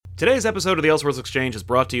Today's episode of the Elseworlds Exchange is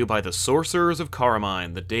brought to you by The Sorcerers of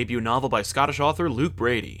Carmine, the debut novel by Scottish author Luke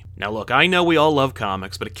Brady. Now look, I know we all love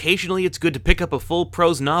comics, but occasionally it's good to pick up a full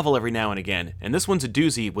prose novel every now and again, and this one's a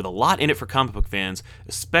doozy with a lot in it for comic book fans,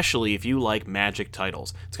 especially if you like magic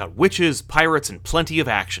titles. It's got witches, pirates, and plenty of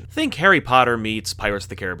action. Think Harry Potter meets Pirates of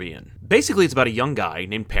the Caribbean. Basically, it's about a young guy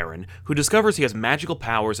named Perrin who discovers he has magical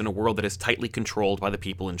powers in a world that is tightly controlled by the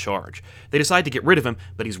people in charge. They decide to get rid of him,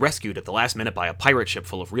 but he's rescued at the last minute by a pirate ship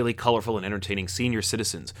full of really colorful and entertaining senior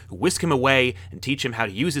citizens who whisk him away and teach him how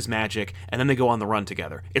to use his magic, and then they go on the run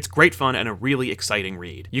together. It's great fun and a really exciting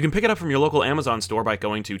read. You can pick it up from your local Amazon store by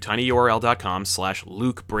going to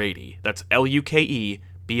tinyurl.com/Luke Brady. That's LUKE BRADY.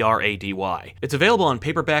 It's available on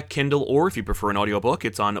paperback, Kindle, or if you prefer an audiobook,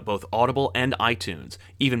 it's on both Audible and iTunes.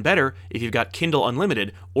 Even better, if you've got Kindle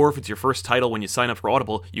Unlimited, or if it's your first title when you sign up for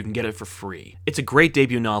Audible, you can get it for free. It's a great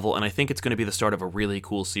debut novel, and I think it's going to be the start of a really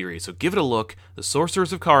cool series, so give it a look. The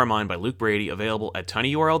Sorcerers of Carmine by Luke Brady, available at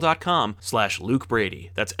tinyurl.com/Luke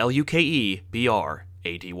Brady. That's LUKEBRADY.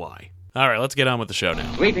 All right, let's get on with the show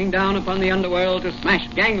now. Sweeping down upon the underworld to smash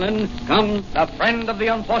gangland comes the friend of the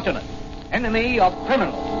unfortunate, enemy of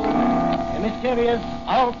criminals. A mysterious,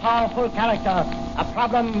 all-powerful character, a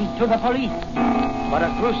problem to the police, but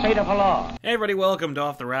a crusader for law. Hey everybody, welcome to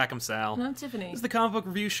Off the Rack. I'm Sal. I'm Tiffany. This is the comic book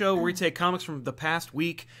review show where we take comics from the past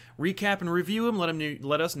week, recap and review them, let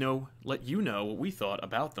you know what we thought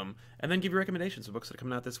about them, and then give you recommendations of books that are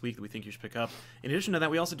coming out this week that we think you should pick up. In addition to that,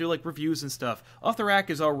 we also do like reviews and stuff. Off the Rack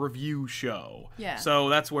is our review show. Yeah. So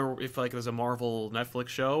that's where if like there's a Marvel Netflix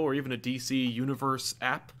show or even a DC Universe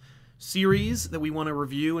app series that we want to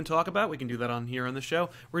review and talk about, we can do that on here on the show.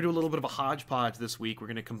 We're going to do a little bit of a hodgepodge this week. We're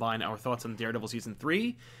going to combine our thoughts on Daredevil Season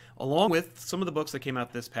 3 along with some of the books that came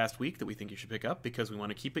out this past week that we think you should pick up because we want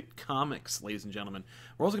to keep it comics, ladies and gentlemen.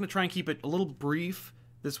 We're also going to try and keep it a little brief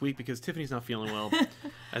this week because Tiffany's not feeling well,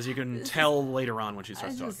 as you can tell later on when she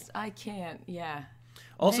starts talking. I can't, yeah.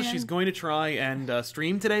 Also, Man. she's going to try and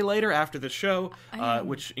stream today later after the show,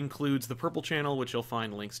 which includes the Purple channel, which you'll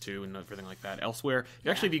find links to and everything like that elsewhere.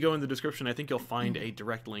 Actually, if you go in the description, I think you'll find a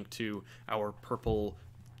direct link to our Purple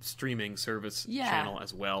streaming service channel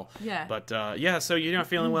as well. Yeah. But, so you're not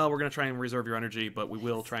feeling well. We're going to try and reserve your energy, but we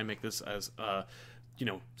will try and make this as,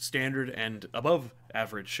 standard and above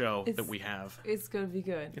average show that we have. It's going to be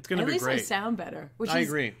good. It's going to be great. At least I sound better. I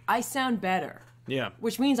agree. I sound better. Yeah.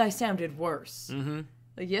 Which means I sounded worse. Mm-hmm.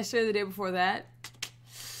 Like yesterday, the day before that,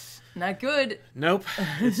 not good. Nope,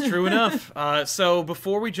 it's true enough. So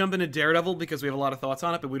before we jump into Daredevil, because we have a lot of thoughts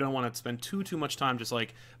on it, but we don't want to spend too much time just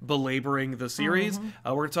like belaboring the series,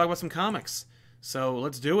 we're going to talk about some comics. So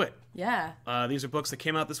let's do it. Yeah. These are books that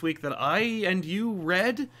came out this week that I and you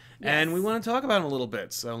read, and we want to talk about them a little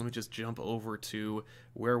bit. So let me just jump over to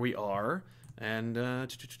where we are. And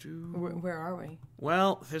where are we?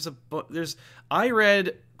 Well, there's a book. I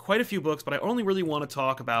read quite a few books, but I only really want to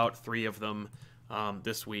talk about 3 of them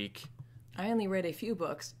this week. I only read a few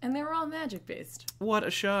books, and they were all magic based. What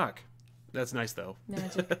a shock! That's nice though.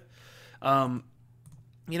 Magic.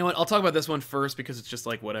 You know what? I'll talk about this one first because it's just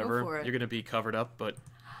like whatever. Go for it. You're gonna be covered up, but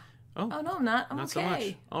Oh no, I'm not. I'm not okay. so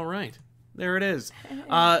much. All right, there it is.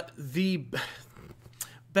 The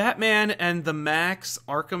Batman and the Max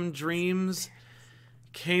Arkham Dreams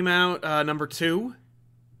came out number 2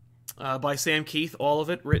 by Sam Keith. All of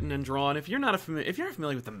it written and drawn. If you're not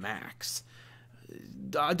familiar with the Max,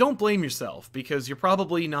 don't blame yourself because you're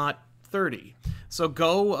probably not 30. So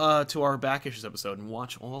go to our back issues episode and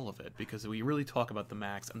watch all of it because we really talk about the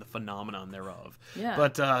Max and the phenomenon thereof. Yeah.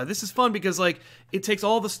 But this is fun because like it takes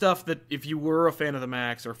all the stuff that if you were a fan of the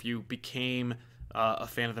Max or if you became a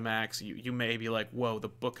fan of the Max, you may be like, whoa, the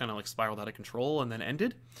book kind of like spiraled out of control and then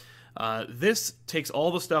ended. This takes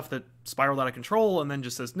all the stuff that spiraled out of control and then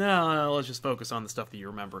just says, no, let's just focus on the stuff that you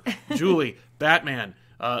remember. Julie, Batman,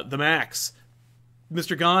 the Max,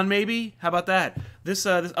 Mr. Gon, maybe? How about that? This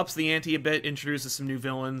ups the ante a bit, introduces some new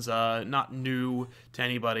villains, not new to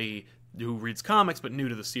anybody who reads comics, but new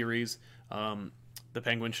to the series. The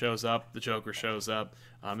Penguin shows up, the Joker shows up,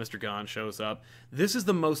 Mr. Gon shows up. This is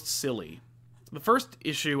the most silly. The first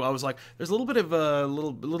issue, I was like, there's a little bit of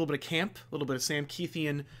camp, a little bit of Sam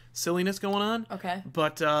Keithian silliness going on. Okay.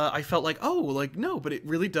 But I felt like, no, but it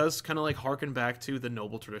really does kind of like harken back to the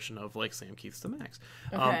noble tradition of like Sam Keith's The Max.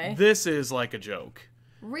 Okay. This is like a joke.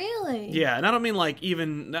 Really? Yeah, and I don't mean like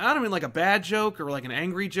a bad joke or like an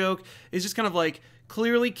angry joke. It's just kind of like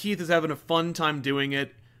clearly Keith is having a fun time doing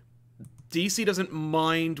it. DC doesn't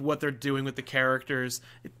mind what they're doing with the characters,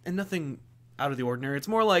 and nothing out of the ordinary. It's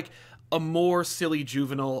more like a more silly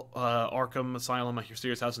juvenile Arkham Asylum, like your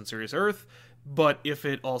Serious House and Serious Earth, but if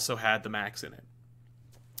it also had the Max in it.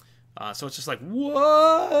 So it's just like,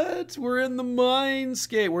 what? We're in the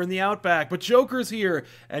mindscape. We're in the Outback, but Joker's here,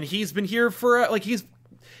 and he's been here for like he's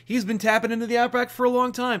been tapping into the Outback for a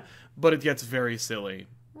long time. But it gets very silly.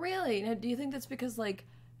 Really? Now, do you think that's because like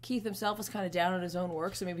Keith himself was kind of down on his own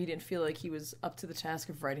work, so maybe he didn't feel like he was up to the task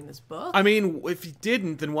of writing this book? I mean, if he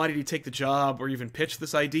didn't, then why did he take the job or even pitch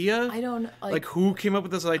this idea? I don't know. Like who came up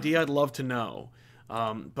with this idea? I'd love to know.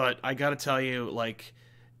 But I gotta tell you, like,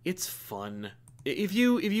 it's fun. If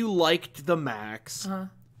you liked the Max,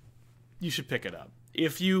 you should pick it up.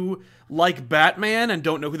 If you like Batman and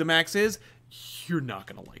don't know who the Max is, you're not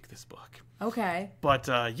gonna like this book. Okay. But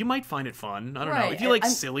you might find it fun. I don't know. If you like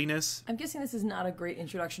silliness. I'm guessing this is not a great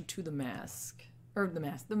introduction to the Mask. Or the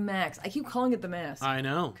Mask. The Max. I keep calling it the Mask. I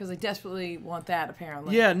know. Because I desperately want that,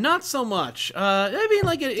 apparently. Yeah, not so much. I mean,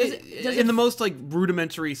 like, in the most, like,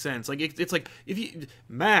 rudimentary sense. Like, it's like, if you...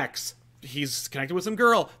 Max, he's connected with some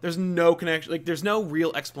girl. There's no connection. Like, there's no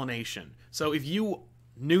real explanation. So if you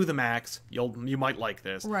knew the Max, you might like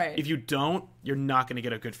this. Right. If you don't, you're not going to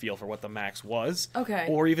get a good feel for what the Max was. Okay.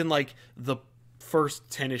 Or even, like, the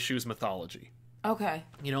first 10 issues mythology. Okay.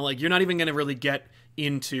 You know, like, you're not even going to really get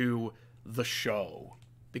into the show.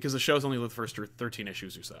 Because the show's only the first 13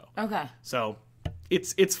 issues or so. Okay. So,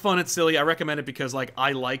 it's fun, it's silly. I recommend it because, like,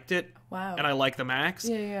 I liked it. Wow. And I like the Max.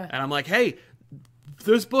 Yeah. And I'm like, hey,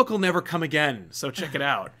 this book will never come again, so check it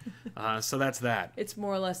out. So that's that. It's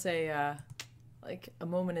more or less a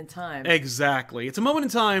moment in time. Exactly. It's a moment in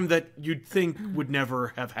time that you'd think would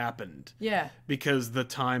never have happened. Yeah. Because the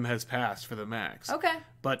time has passed for the Max. Okay.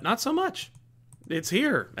 But not so much. It's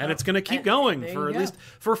here, and it's going to keep going for at go. least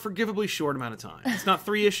for a forgivably short amount of time. It's not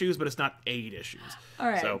 3 issues, but it's not 8 issues. All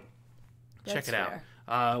right. So check That's it fair.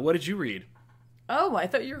 out. What did you read? Oh, I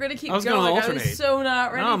thought you were going to keep I was going. gonna I alternate. was so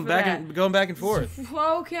not ready No, I'm for that. going back and forth.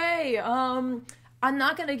 Okay. I'm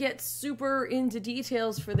not going to get super into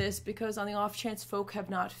details for this because on the off chance folk have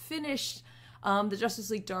not finished the Justice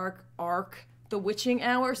League Dark arc, The Witching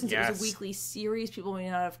Hour, since it was a weekly series, people may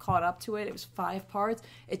not have caught up to it. It was 5 parts.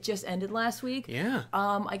 It just ended last week. Yeah.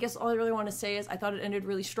 I guess all I really want to say is I thought it ended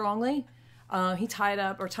really strongly. Tynan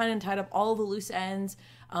tied up all the loose ends.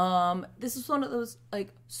 This is one of those like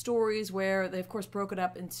stories where they of course broke it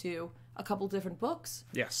up into a couple different books.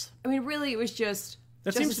 Yes. I mean, really, it was just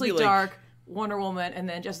That seems Justice to be, League like- Dark, Wonder Woman, and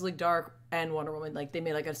then Justice League Dark and Wonder Woman. Like they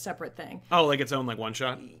made like a separate thing. Oh, like its own like one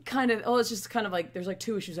shot. Kind of. Oh, it's just kind of like there's like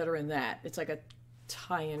 2 issues that are in that. It's like a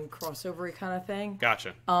tie-in crossover kind of thing.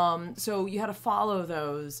 Gotcha. So you had to follow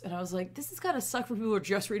those, and I was like, this has got to suck for people who are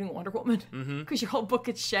just reading Wonder Woman because your whole book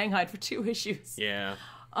gets shanghaied for 2 issues. Yeah.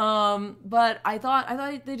 But I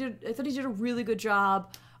thought he did a really good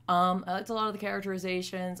job. I liked a lot of the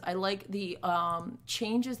characterizations. I like the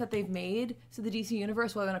changes that they've made to the DC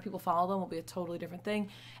universe. Whether or not people follow them will be a totally different thing.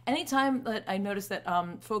 Anytime that I notice that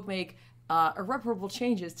folk make irreparable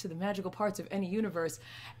changes to the magical parts of any universe,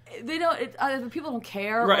 they don't. People don't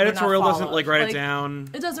care. Right, or they're editorial not doesn't followed. like write it down.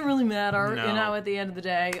 It doesn't really matter, No. at the end of the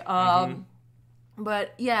day.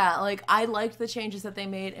 But yeah, like I liked the changes that they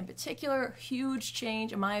made. In particular, huge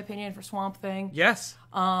change in my opinion for Swamp Thing. Yes.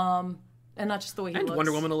 And not just the way he And looks.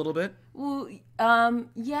 Wonder Woman a little bit. Well,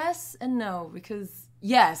 yes and no, because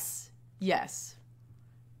yes.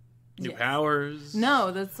 New powers.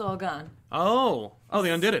 No, that's all gone. Oh,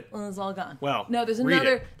 they undid it. It's all gone. Well, no, there's read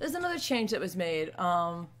another. it. There's another change that was made.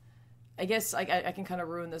 I guess I can kind of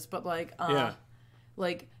ruin this, but like, Yeah.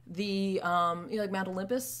 like the like Mount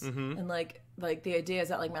Olympus, and like the idea is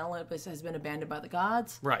that like Mount Olympus has been abandoned by the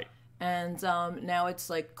gods, Right. and now it's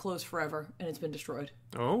like closed forever and it's been destroyed.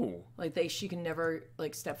 Oh, Like she can never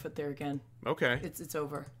like step foot there again. okay. It's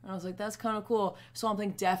over. And I was like, that's kind of cool.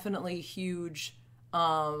 Something definitely huge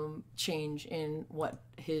change in what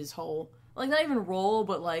his whole like not even role,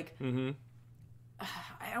 but like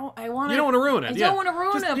I want to. You don't want to ruin it. I yeah. don't want to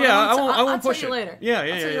ruin it. But Yeah, I won't I'll push tell you it later. Yeah, I'll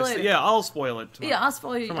tell you later. yeah. I'll spoil it. Yeah, I'll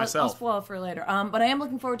spoil you. for I'll myself. spoil it for later. But I am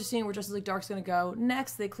looking forward to seeing where Justice League Dark's going to go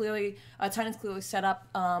next. They clearly, Titans clearly set up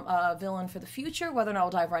a villain for the future. Whether or not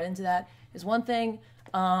we'll dive right into that is one thing.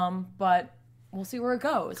 But we'll see where it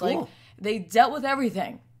goes. Cool. Like they dealt with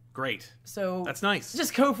everything. Great. So That's nice.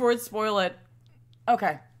 just go for it. Spoil it.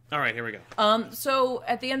 Okay. All right, here we go. So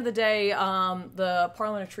at the end of the day, the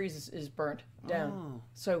Parliament of Trees is burnt down. Oh.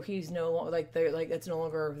 So he's no longer like they're like it's no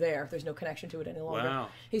longer there. There's no connection to it any longer. Wow.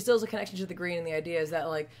 He still has a connection to the green, and the idea is that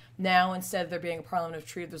like now instead of there being a Parliament of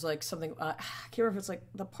Trees, there's like something. I can't remember if it's like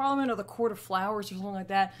the Parliament or the Court of Flowers or something like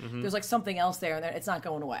that. There's like something else there, and it's not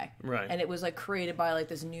going away. Right. And it was like created by like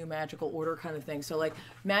this new magical order kind of thing. So like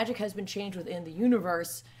magic has been changed within the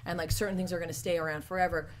universe, and like certain things are going to stay around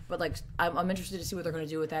forever. But like I'm interested to see what they're going to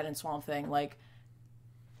do with that in Swamp Thing. Like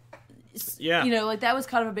Yeah. You know, like that was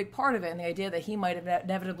kind of a big part of it, and the idea that he might have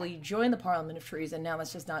inevitably joined the Parliament of Trees, and now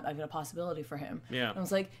that's just not even a possibility for him. Yeah. And I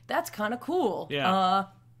was like, that's kind of cool. Yeah.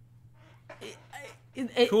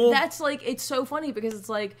 Cool. That's like, it's so funny because it's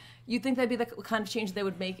like, you'd think that'd be the kind of change they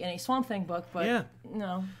would make in a Swamp Thing book, but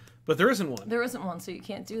no. But there isn't one. There isn't one, so you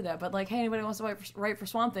can't do that. But like, hey, anybody wants to write for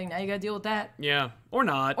Swamp Thing, now you gotta deal with that. Yeah. Or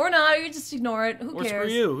not. Or not, you just ignore it. Who Or cares?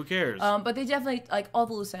 screw you. Who cares? But they definitely, like, all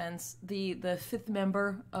the loose ends. The fifth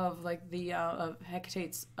member of, like, the of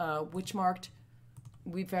Hecate's witch marked.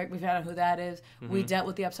 We've found out who that is. We dealt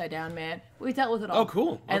with the Upside Down Man. We dealt with it all. Oh,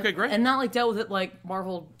 cool. Okay, great. And not, like, dealt with it like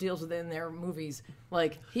Marvel deals with it in their movies.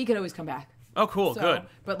 Like, he could always come back. Oh, cool. So, Good.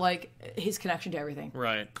 But, like, his connection to everything.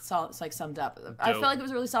 Right. It's like summed up. I felt like it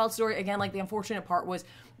was a really solid story. Again, like, the unfortunate part was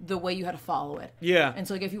the way you had to follow it. Yeah. And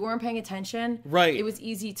so, like, if you weren't paying attention, right, it was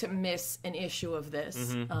easy to miss an issue of this.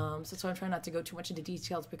 So that's why I'm trying not to go too much into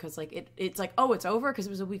details because, like, it's like, oh, it's over because it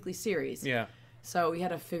was a weekly series. Yeah. So we had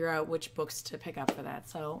to figure out which books to pick up for that.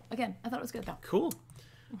 So, again, I thought it was good, though. Cool.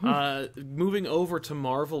 Moving over to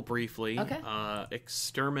Marvel briefly. Okay.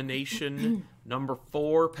 Extermination number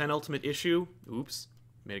 4, penultimate issue. Oops.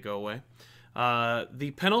 Made it go away.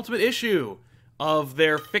 The penultimate issue of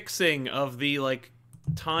their fixing of the, like,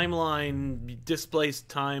 timeline displaced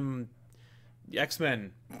time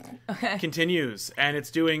X-Men continues. And it's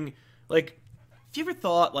doing, like, have you ever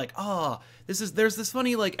thought, like, there's this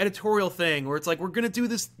funny, like, editorial thing where it's like, we're gonna do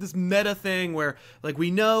this meta thing where, like,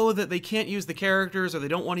 we know that they can't use the characters, or they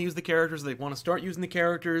don't want to use the characters, or they want to start using the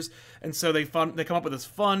characters, and so they come up with this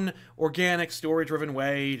fun, organic, story-driven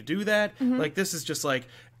way to do that. Like, this is just, like,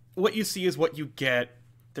 what you see is what you get.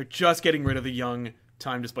 They're just getting rid of the young,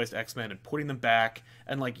 time-displaced X-Men and putting them back,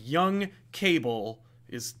 and, like, young Cable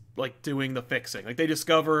is, like, doing the fixing. Like, they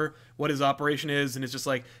discover what his operation is, and it's just,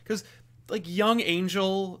 like, because, like, young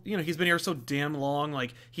Angel, you know, he's been here so damn long,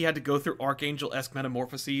 like, he had to go through Archangel-esque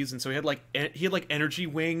metamorphoses, and so he had energy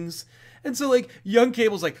wings, and so, like, young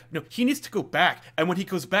Cable's like, no, he needs to go back, and when he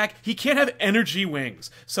goes back, he can't have energy wings,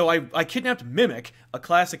 so I kidnapped Mimic, a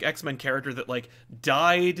classic X-Men character that, like,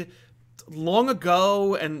 died long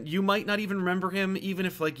ago, and you might not even remember him, even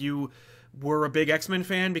if, like, you were a big X-Men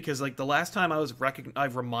fan, because, like, the last time I was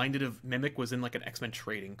reminded of Mimic was in, like, an X-Men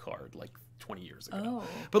trading card, like, 20 years ago. Oh.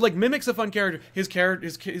 But, like, Mimic's a fun character. His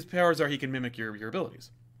powers are he can mimic your abilities.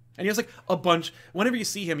 And he has, like, a bunch. Whenever you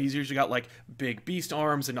see him, he's usually got, like, big beast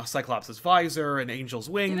arms and a Cyclops' visor and Angel's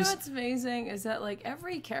wings. You know what's amazing is that, like,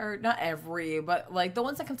 every character, not every, but, like, the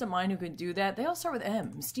ones that come to mind who could do that, they all start with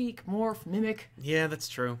M. Mystique, Morph, Mimic. Yeah, that's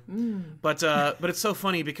true. But it's so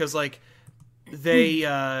funny because, like,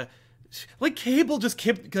 they, like, Cable just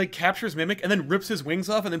captures Mimic and then rips his wings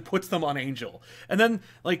off and then puts them on Angel. And then,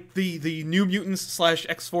 like, the New Mutants /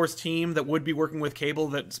 X-Force team that would be working with Cable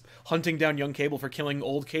that's hunting down young Cable for killing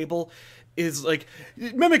old Cable is like,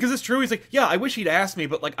 Mimic, is this true? He's like, yeah, I wish he'd asked me,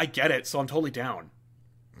 but, like, I get it, so I'm totally down.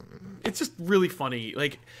 It's just really funny.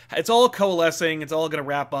 Like, it's all coalescing, it's all gonna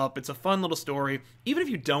wrap up, it's a fun little story. Even if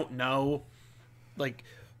you don't know, like,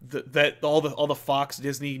 that all the Fox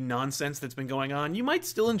Disney nonsense that's been going on, you might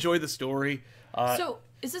still enjoy the story. So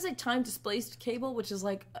is this a time displaced Cable, which is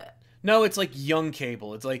like? No, it's like young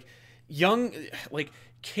Cable. It's like young, like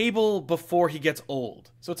Cable before he gets old.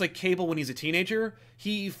 So it's like Cable when he's a teenager.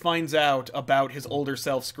 He finds out about his older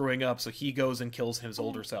self screwing up, so he goes and kills his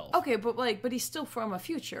older self. Okay, but he's still from a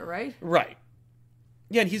future, right? Right.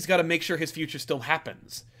 Yeah, and he's got to make sure his future still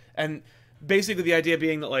happens. And basically the idea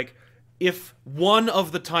being that, like, if one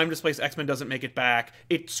of the time-displaced X-Men doesn't make it back,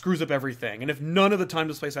 it screws up everything. And if none of the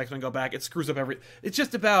time-displaced X-Men go back, it screws up everything. It's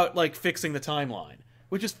just about, like, fixing the timeline,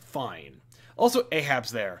 which is fine. Also,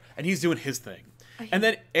 Ahab's there, and he's doing his thing. And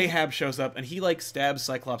then Ahab shows up, and he, like, stabs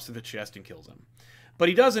Cyclops through the chest and kills him. But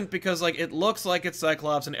he doesn't because, like, it looks like it's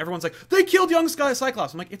Cyclops, and everyone's like, they killed young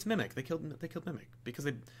Cyclops! I'm like, it's Mimic. They killed Mimic. Because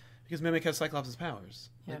Mimic has Cyclops'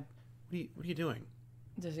 powers. Yeah. Like, what are you doing?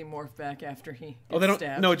 Does he morph back after he gets they don't.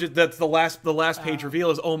 stabbed? No, just, that's the last page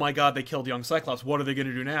reveal is, oh my god, they killed young Cyclops. What are they going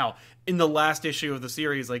to do now? In the last issue of the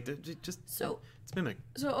series, like, it's Mimic.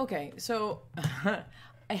 So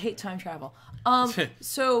I hate time travel.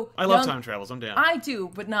 So I love time travels. I'm down. I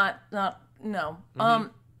do, but not no.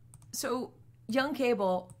 So young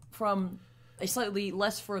Cable from a slightly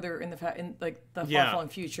less further in the far-flung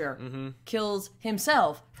future kills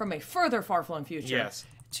himself from a further far-flung future. Yes.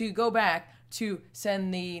 To go back to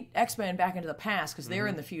send the X-Men back into the past because they're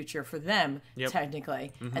in the future for them,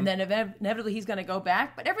 technically. And then inevitably he's going to go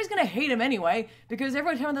back, but everybody's going to hate him anyway because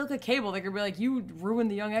every time they look at Cable, they're going to be like, you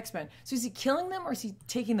ruined the young X-Men. So is he killing them or is he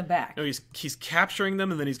taking them back? No, he's capturing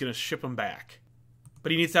them and then he's going to ship them back.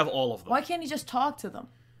 But he needs to have all of them. Why can't he just talk to them?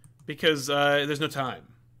 Because there's no time.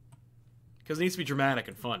 Because it needs to be dramatic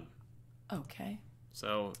and fun. Okay.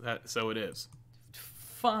 So it is.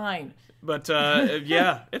 Fine. But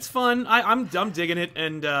yeah, it's fun. I'm digging it,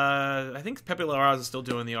 and I think Pepe Larraz is still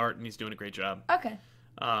doing the art, and he's doing a great job. Okay.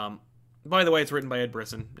 By the way, it's written by Ed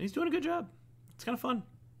Brisson. He's doing a good job. It's kind of fun.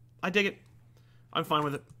 I dig it. I'm fine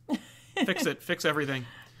with it. Fix it. Fix everything.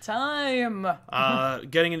 Time.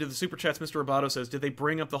 Getting into the super chats, Mr. Roboto says, "Did they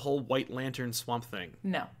bring up the whole White Lantern Swamp thing?"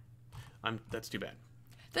 No. That's too bad.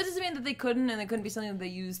 That doesn't mean that they couldn't, and it couldn't be something that they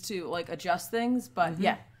used to like adjust things. But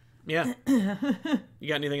yeah. Yeah. You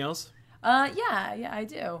got anything else? Yeah, I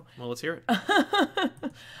do. Well, let's hear it.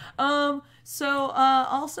 So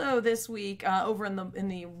also this week, over in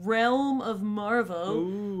the realm of Marvel,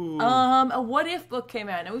 Ooh. a What If book came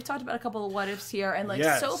out. Now we've talked about a couple of What Ifs here, and like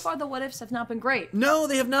Yes. so far the What Ifs have not been great. No,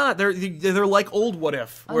 they have not. They're like old What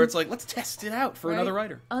If, where it's like, let's test it out for another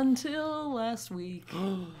writer. Until last week,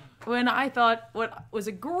 when I thought what was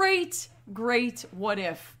a great What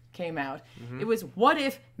If came out. It was What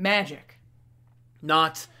If Magic.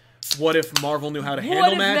 Not what if Marvel knew how to What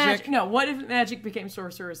handle if magic? No, What If Magic became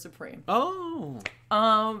Sorcerer Supreme. Oh.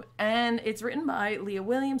 And it's written by Leah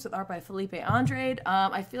Williams with art by Felipe Andrade.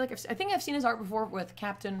 I feel like I think I've seen his art before with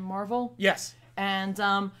Captain Marvel. Yes. And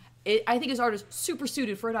I think his art is super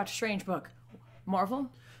suited for a Doctor Strange book.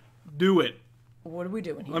 Marvel, Do it. what are we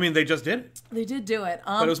doing here? I mean, they just did it. They did do it.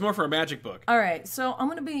 But it was more for a magic book. All right, so I'm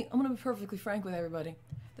gonna be perfectly frank with everybody.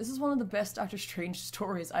 This is one of the best Doctor Strange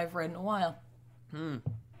stories I've read in a while. I'm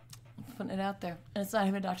putting it out there, and it's not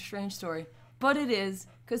even a Doctor Strange story, but it is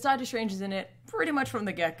because Doctor Strange is in it pretty much from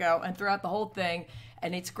the get-go and throughout the whole thing,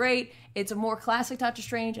 and it's great. It's a more classic Doctor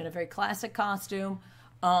Strange in a very classic costume,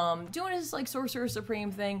 doing his like Sorcerer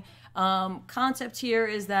Supreme thing. Concept here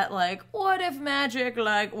is that like, what if magic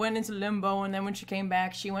like went into limbo, and then when she came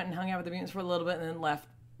back, she went and hung out with the mutants for a little bit, and then left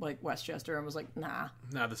like Westchester and was like, nah,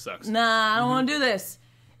 This sucks. I don't want to do this.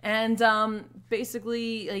 And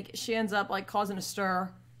basically, like, she ends up like causing a stir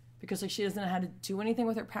because like she doesn't know how to do anything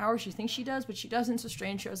with her power. She thinks she does, but she doesn't. So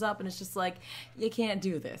Strange shows up, and it's just like, you can't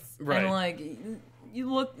do this. Right. And like,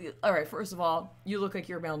 you look. All right, first of all, you look like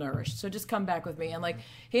you're malnourished. So just come back with me. And like,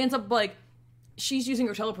 he ends up like, she's using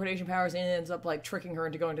her teleportation powers and ends up like tricking her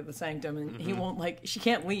into going to the sanctum, and he won't like, she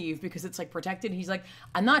can't leave because it's like protected. He's like,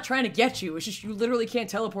 I'm not trying to get you. It's just you literally can't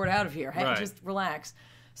teleport out of here. Hey, Right. just relax.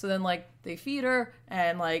 So then like they feed her,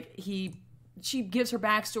 and like she gives her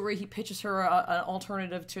backstory. He pitches her an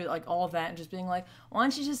alternative to like all of that, and just being like, why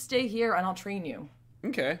don't you just stay here and I'll train you.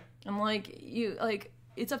 Okay. I'm like,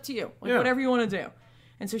 it's up to you. Like, Yeah. whatever you want to do.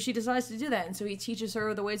 And so she decides to do that. And so he teaches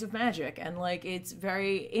her the ways of magic. And, like, it's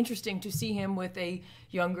very interesting to see him with a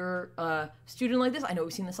younger student like this. I know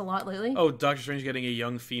we've seen this a lot lately. Oh, Doctor Strange getting a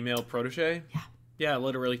young female protege? Yeah. Yeah,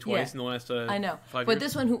 literally twice Yeah. in the last I know. 5 But years.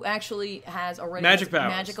 this one who actually has already Magic has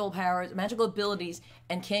powers. magical powers, magical abilities,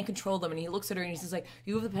 and can't control them. And he looks at her and he says, like,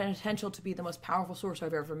 you have the potential to be the most powerful sorcerer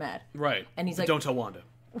I've ever met. Right. And he's But like, don't tell Wanda.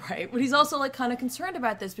 right. But he's also like kind of concerned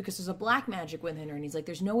about this because there's a black magic within her, and he's like,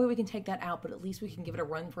 there's no way we can take that out, but at least we can give it a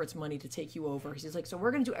run for its money to take you over. He's like, so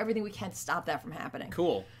we're going to do everything we can to stop that from happening.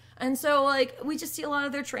 Cool. And so, like, we just see a lot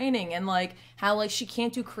of their training and, like, how, like, she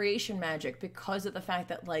can't do creation magic because of the fact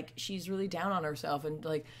that, like, she's really down on herself and,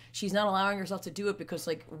 like, she's not allowing herself to do it because,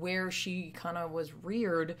 like, where she kind of was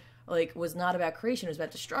reared, like, was not about creation, it was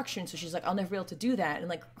about destruction. So she's like, I'll never be able to do that. And,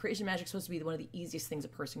 like, creation magic's supposed to be one of the easiest things a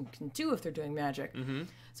person can do if they're doing magic. Mm-hmm.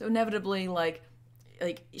 So inevitably, like,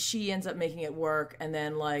 she ends up making it work. And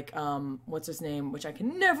then, like, what's his name? Which I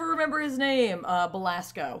can never remember his name.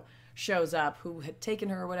 Belasco shows up, who had taken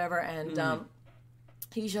her or whatever, and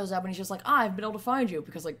he shows up and he's just like, I've been able to find you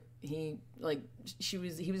because she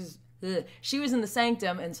was in the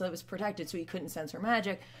sanctum, and so it was protected, so he couldn't sense her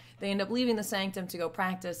magic. They end up leaving the sanctum to go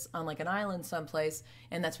practice on like an island someplace,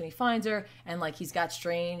 and that's when he finds her, and like he's got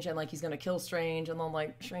Strange, and like he's gonna kill Strange, and then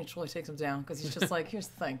like Strange totally takes him down because he's just like, here's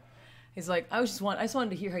the thing, he's like, I just wanted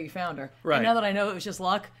to hear how you found her, Right. and now that I know it was just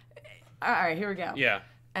luck, all right, here we go. Yeah.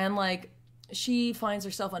 And like she finds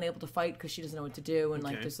herself unable to fight because she doesn't know what to do, and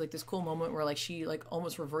like Okay. there's like this cool moment where like she like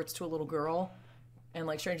almost reverts to a little girl, and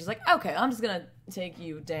like Strange is like, okay, I'm just gonna take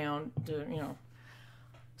you down to, you know.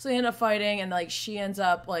 So they end up fighting, and like she ends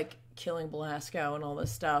up like killing Belasco and all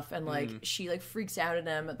this stuff, and like she like freaks out at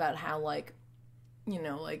him about how like, you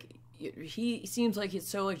know, like he seems like he's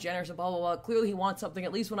so like generous and blah blah blah. Clearly he wants something.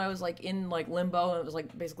 At least when I was like in like limbo and it was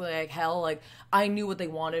like basically like hell, like I knew what they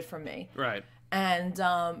wanted from me. Right. And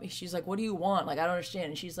she's like, what do you want? Like, I don't understand.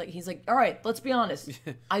 And he's like, all right, let's be honest.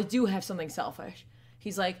 I do have something selfish.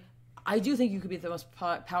 He's like, I do think you could be the most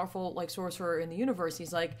powerful, like, sorcerer in the universe.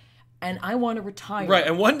 He's like, and I want to retire. Right,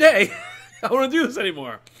 and one day... I don't want to do this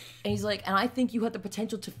anymore. And he's like, and I think you have the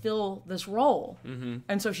potential to fill this role. Mm-hmm.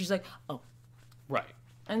 And so she's like, oh. Right.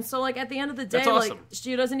 And so, like, at the end of the day, That's awesome. like,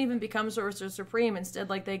 she doesn't even become Sorcerer Supreme. Instead,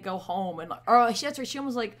 like, they go home and, like, or that's right, she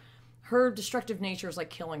almost, like, her destructive nature is, like,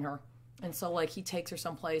 killing her. And so, like, he takes her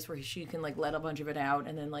someplace where she can, like, let a bunch of it out.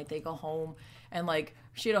 And then, like, they go home. And, like,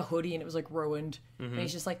 she had a hoodie and it was, like, ruined. Mm-hmm. And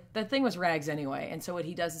he's just like, that thing was rags anyway. And so what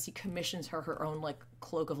he does is he commissions her own, like,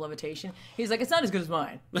 cloak of levitation. He's like, it's not as good as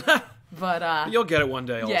mine. But, you'll get it one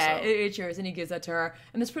day also. Yeah, it's yours. And he gives that to her.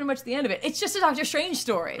 And that's pretty much the end of it. It's just a Doctor Strange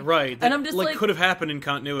story. Right. And I'm just like could have happened in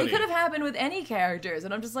continuity. It could have happened with any characters.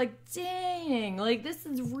 And I'm just like, dang, like, this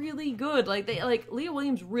is really good. Like, Leah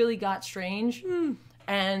Williams really got Strange.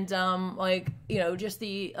 And, like, you know, just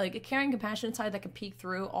the, like, a caring, compassionate side that can peek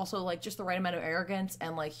through. Also, like, just the right amount of arrogance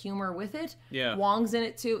and, like, humor with it. Yeah. Wong's in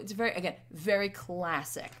it, too. It's very, again, very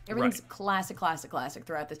classic. Everything's classic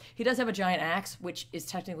throughout this. He does have a giant axe, which is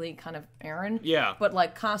technically kind of Aaron. Yeah. But,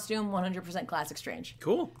 like, costume, 100% classic Strange.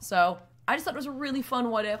 Cool. So, I just thought it was a really fun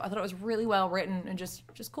what if. I thought it was really well written and just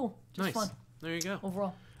cool. Just Nice. fun. There you go.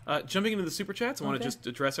 Overall. Jumping into the super chats, I want to Okay. just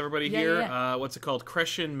address everybody Yeah, here. yeah. What's it called?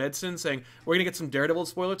 Crescent Medicine saying, we're going to get some Daredevil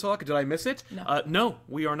spoiler talk. Did I miss it? No. No,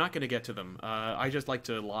 we are not going to get to them. I just like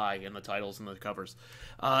to lie in the titles and the covers.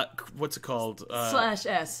 What's it called?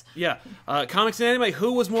 /S. Yeah. Comics and anime,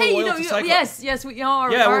 who was more loyal to Cyclops? Yes, we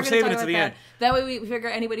are. Yeah, we're gonna saving talk it to about the that. end. That way, we figure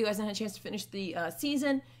anybody who hasn't had a chance to finish the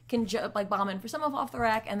season can like bomb in for some off the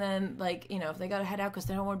rack, and then like if they gotta head out because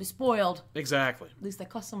they don't want to be spoiled, Exactly. at least they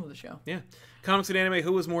cost some of the show. Yeah. Comics and anime,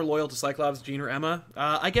 who was more loyal to Cyclops, Jean or Emma?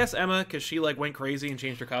 I guess Emma, because she like went crazy and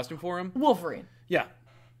changed her costume for him. Wolverine. Yeah.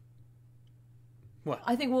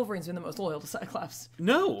 I think Wolverine's been the most loyal to Cyclops.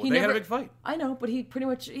 No, they had a big fight. I know, but he pretty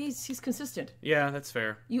much he's consistent. Yeah, that's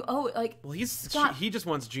fair. You like Well, Scott. he just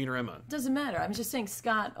wants Jean or Emma. Doesn't matter. I'm just saying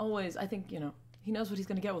Scott always. I think he knows what he's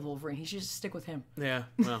going to get with Wolverine. He should just stick with him. Yeah,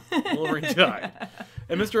 well, Wolverine died.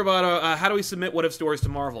 And Mr. Roboto, how do we submit what if stories to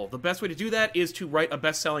Marvel? The best way to do that is to write a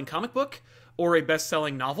best-selling comic book or a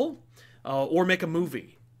best-selling novel or make a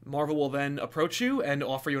movie. Marvel will then approach you and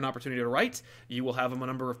offer you an opportunity to write. You will have them a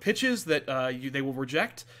number of pitches that they will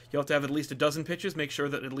reject. You'll have to have at least a dozen pitches. Make sure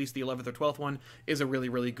that at least the 11th or 12th one is a really,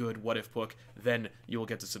 really good what if book. Then you will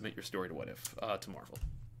get to submit your story to what if to Marvel.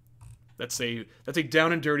 That's a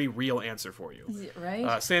down and dirty real answer for you. Is it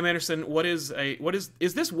right? Sam Anderson,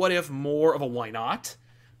 is this what if more of a why not?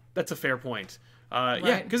 That's a fair point.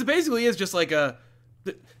 Yeah, because it basically is just like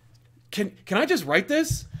can I just write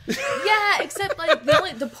this? Yeah, except like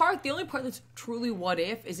the only part that's truly what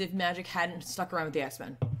if is if Magic hadn't stuck around with the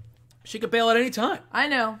X-Men. She could bail at any time. I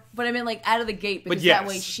know, but I mean like out of the gate because that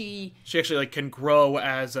way she actually like can grow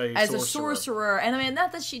as a sorcerer. And I mean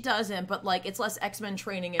not that she doesn't, but like it's less X-Men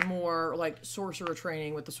training and more like sorcerer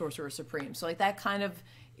training with the Sorcerer Supreme. So like that kind of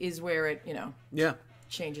is where it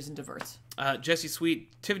changes and diverts. Jesse Sweet,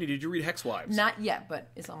 Tiffany, did you read Hex Wives? Not yet, but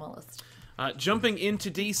it's on my list. Jumping into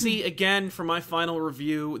DC again for my final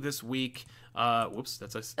review this week. Whoops,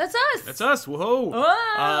 that's us. That's us. That's us. Whoa.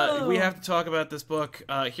 Whoa. We have to talk about this book,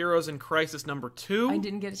 Heroes in Crisis #2. I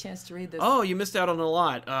didn't get a chance to read this. Oh, you missed out on a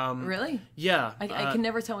lot. Really? Yeah. I can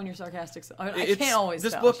never tell when you're sarcastic. So I can't always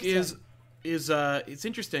this tell. This book is it's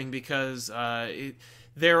interesting because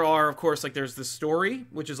there are, of course, like there's the story,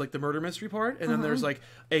 which is like the murder mystery part, and then there's like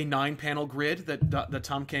a 9-panel grid that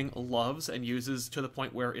Tom King loves and uses to the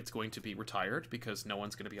point where it's going to be retired because no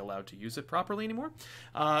one's going to be allowed to use it properly anymore.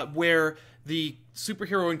 Where the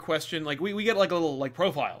superhero in question, like we get like a little like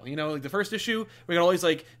profile, like the first issue, we got all these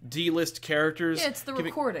like D-list characters. Yeah, it's the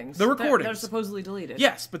recordings. The recordings. That are supposedly deleted.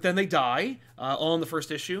 Yes, but then they die all in the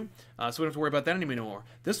first issue, so we don't have to worry about that anymore.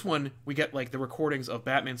 This one, we get like the recordings of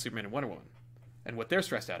Batman, Superman, and Wonder Woman. And what they're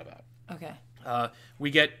stressed out about. Okay.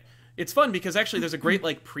 It's fun because actually there's a great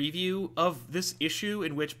like preview of this issue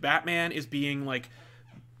in which Batman is being like,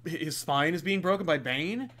 his spine is being broken by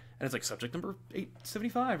Bane, and it's like subject number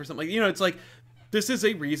 875 or something. Like, it's like, this is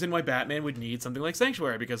a reason why Batman would need something like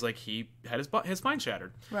Sanctuary because like he had his spine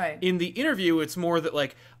shattered. Right. In the interview, it's more that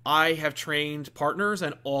like, I have trained partners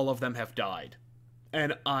and all of them have died.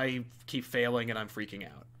 And I keep failing and I'm freaking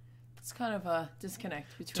out. It's kind of a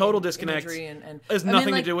disconnect between total disconnect imagery and has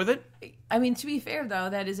nothing to do with it. I mean, to be fair though,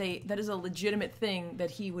 that is a legitimate thing that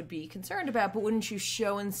he would be concerned about. But wouldn't you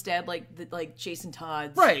show instead like Jason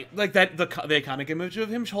Todd's right, like that the iconic image of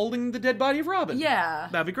him holding the dead body of Robin? Yeah,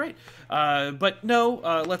 that'd be great. But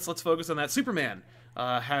no, let's focus on that. Superman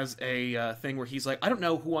has a thing where he's like, I don't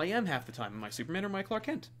know who I am half the time. Am I Superman or am I Clark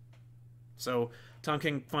Kent? So Tom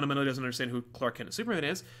King fundamentally doesn't understand who Clark Kent and Superman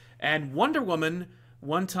is, and Wonder Woman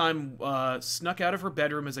one time snuck out of her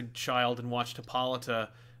bedroom as a child and watched Hippolyta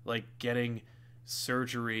like getting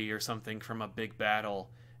surgery or something from a big battle,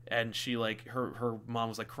 and she like her mom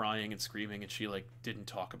was like crying and screaming, and she like didn't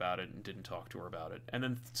talk about it and didn't talk to her about it, and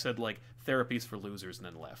then said like therapy's for losers, and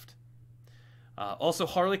then left. Also,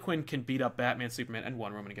 Harley Quinn can beat up Batman, Superman, and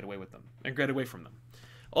Wonder Woman and get away from them.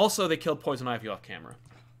 Also, they killed Poison Ivy off camera.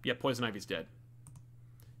 Yeah, Poison Ivy's dead.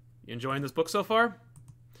 You enjoying this book so far?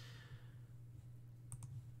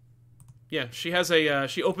 Yeah, she has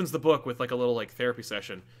she opens the book with like a little like therapy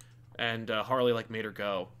session, and Harley like made her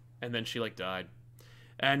go, and then she like died.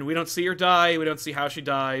 And we don't see her die, we don't see how she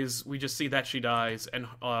dies, we just see that she dies, and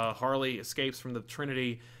Harley escapes from the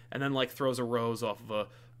Trinity, and then like throws a rose off of a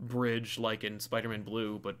bridge like in Spider-Man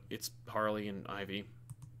Blue, but it's Harley and Ivy.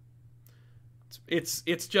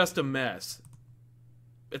 It's just a mess.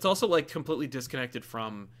 It's also like completely disconnected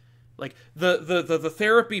from like the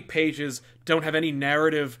therapy pages don't have any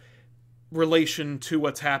narrative relation to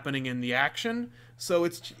what's happening in the action, so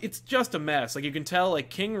it's just a mess. Like you can tell like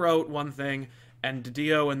King wrote one thing and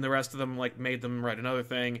DiDio and the rest of them like made them write another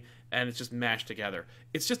thing, and it's just mashed together.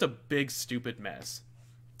 It's just a big stupid mess.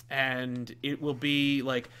 And it will be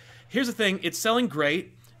like, here's the thing, it's selling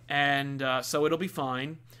great, and so it'll be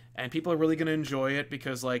fine, and people are really going to enjoy it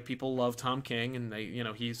because like people love Tom King, and they, you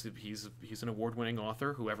know, he's an award-winning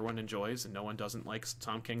author who everyone enjoys, and no one doesn't like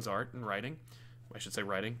Tom King's art and writing. I should say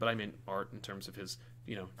writing, but I mean art in terms of his,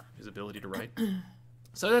 you know, his ability to write.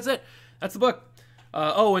 So that's it. That's the book.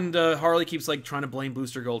 And Harley keeps like trying to blame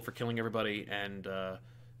Booster Gold for killing everybody, and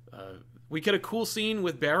we get a cool scene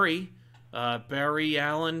with Barry. Barry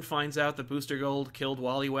Allen finds out that Booster Gold killed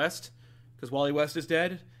Wally West because Wally West is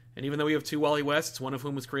dead, and even though we have two Wally Wests, one of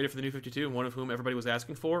whom was created for the New 52 and one of whom everybody was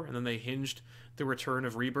asking for, and then they hinged the return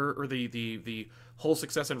of Rebirth, or the whole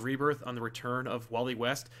success of Rebirth on the return of Wally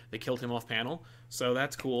West. They killed him off panel, so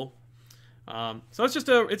that's cool. So it's just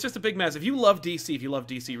a big mess. If you love DC, if you love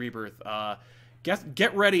DC Rebirth,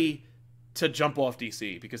 get ready to jump off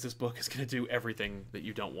DC, because this book is going to do everything that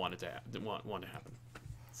you don't want it to want to happen.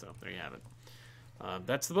 So there you have it.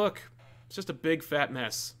 That's the book. It's just a big fat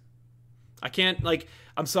mess. I can't like.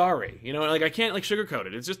 I'm sorry, you know, like I can't like sugarcoat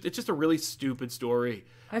it. It's just a really stupid story.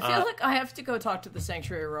 I feel like I have to go talk to the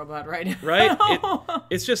Sanctuary robot right now. Right?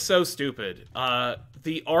 It's just so stupid.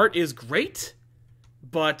 The art is great,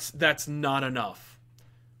 but that's not enough.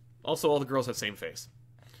 Also, all the girls have same face.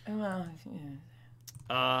 Well,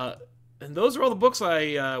 yeah. And those are all the books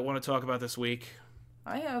I want to talk about this week.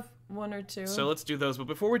 I have one or two. So let's do those. But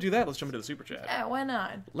before we do that, let's jump into the super chat. Yeah, why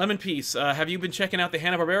not? Lemon Piece, have you been checking out the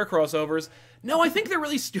Hanna-Barbera crossovers? No, I think they're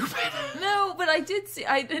really stupid. No, but I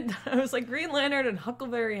was like Green Lantern and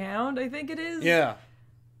Huckleberry Hound, I think it is. Yeah.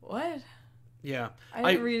 What? Yeah.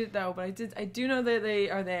 I didn't read it though, but I do know that they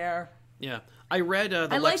are there. Yeah. I read the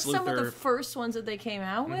I Lex liked Luthor. some of the first ones that they came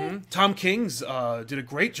out with. Tom King's did a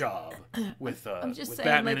great job with I'm just with saying,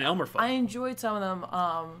 Batman like, and Elmer Fudd. I enjoyed some of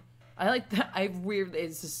them. I like that.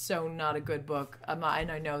 It's just so not a good book. And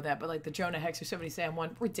I know that, but like the Jonah Hex or Yosemite Sam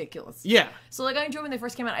one, ridiculous. Yeah. So like I enjoyed when they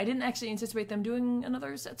first came out. I didn't actually anticipate them doing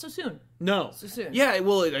another set so soon. No. So soon. Yeah,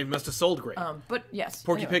 well, it must have sold great. But yes.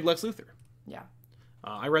 Porky anyway. Pig Lex Luthor. Yeah.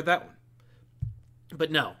 I read that one. But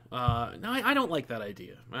no, I don't like that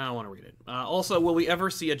idea. I don't want to read it. Also, will we ever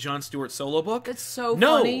see a Jon Stewart solo book? It's so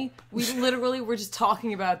No. funny. We literally were just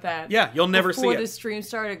talking about that. Yeah, you'll never see before it. this stream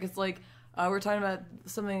started, because like we're talking about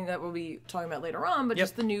something that we'll be talking about later on, but Yep.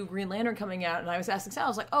 just the new Green Lantern coming out, and I was asking Sal, I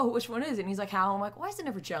was like, "Oh, which one is it?" And he's like, "Hal." I'm like, "Why is it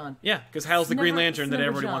never John?" Yeah, because Hal's the It's Green never- Lantern it's that never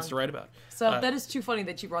everybody John. wants to write about. So that is too funny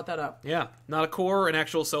that you brought that up. Yeah, not a core, an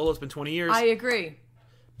actual solo. It's been 20 years. I agree.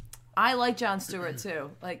 I like Jon Stewart too.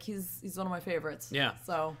 Like he's one of my favorites. Yeah.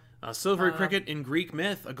 So Silvery Cricket in Greek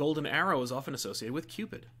myth, a golden arrow is often associated with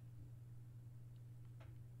Cupid.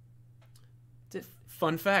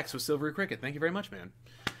 Fun facts with Silvery Cricket. Thank you very much, man.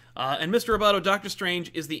 And Mr. Roboto, Doctor Strange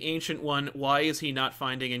is the Ancient One. Why is he not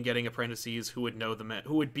finding and getting apprentices who would know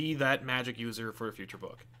who would be that magic user for a future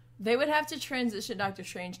book? they would have to transition Doctor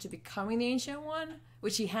Strange to becoming the Ancient One,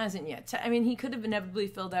 which he hasn't yet. I mean, he could have inevitably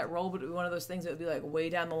filled that role, but it would be one of those things that would be like way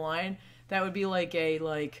down the line. That would be like a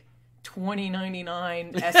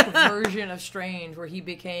 2099-esque version of Strange, where he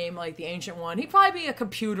became like the Ancient One. He'd probably be a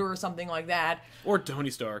computer or something like that. Or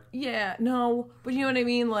Tony Stark. Yeah, no, but you know what I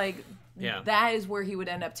mean? Like, yeah. That is where he would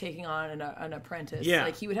end up taking on an apprentice. Yeah.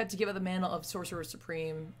 Like, he would have to give up the mantle of Sorcerer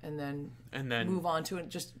Supreme and then move on to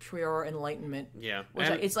just pure enlightenment. Yeah. Which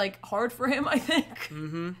it's like hard for him, I think.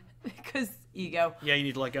 Mm-hmm. Because ego. Yeah, you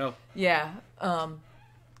need to let go. Yeah.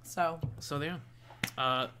 So there.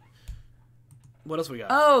 What else we got?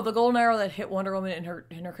 Oh, the golden arrow that hit Wonder Woman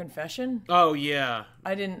in her confession. Oh yeah.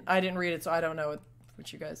 I didn't read it, so I don't know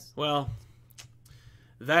what you guys. Well,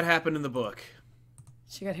 that happened in the book.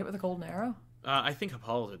 She got hit with a golden arrow? I think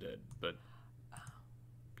Hippolyta did, but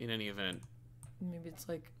in any event, Maybe it's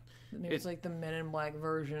like the Men in Black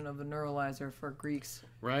version of the Neuralizer for Greeks.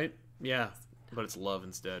 right? Yeah, but it's love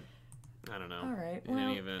instead. I don't know. All right. In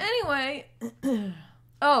any event. Anyway.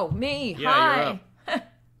 Oh, me. Yeah, Hi. you're up.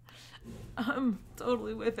 I'm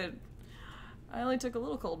totally with it. I only took a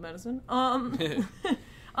little cold medicine.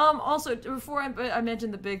 Also, before I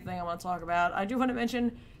mentioned the big thing I want to talk about, I do want to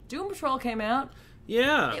mention Doom Patrol came out.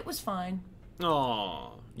 Yeah. It was fine.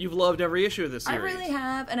 Aw, you've loved every issue of this series. I really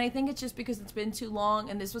have, and I think it's just because it's been too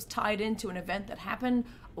long, and this was tied into an event that happened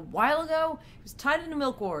a while ago. It was tied into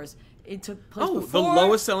Milk Wars. It took place before. The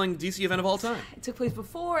lowest selling DC event of all time. It took place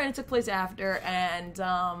before, and it took place after, and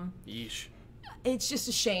Yeesh. it's just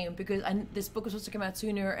a shame because this book was supposed to come out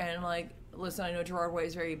sooner, and like, listen, I know Gerard Way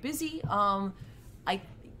is very busy.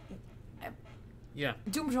 Yeah.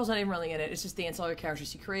 Doom Patrol's not even really in it. It's just the ancillary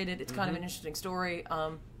characters he created. It's kind of an interesting story.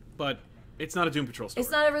 But it's not a Doom Patrol story.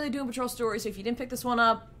 It's not a really Doom Patrol story, so if you didn't pick this one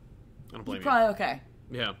up, I don't blame you're probably okay.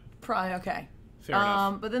 you. Yeah. Probably okay. Fair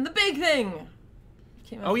enough. But then the big thing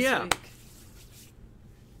came out this week.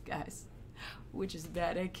 Guys, Witch's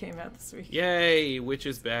Bad Egg came out this week. Yay,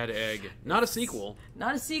 Witch's Bad Egg. Not a sequel.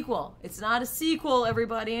 Not a sequel. It's not a sequel,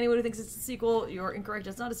 everybody. Anyone who thinks it's a sequel, you're incorrect.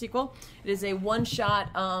 It's not a sequel. It is a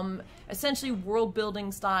one-shot, essentially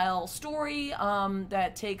world-building style story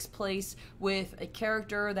that takes place with a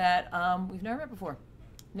character that we've never met before.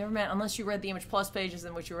 Never met, unless you read the Image Plus pages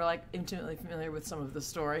in which you were like intimately familiar with some of the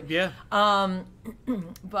story. Yeah.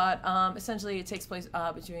 But essentially it takes place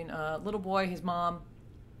between a little boy, his mom,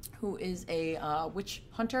 who is a witch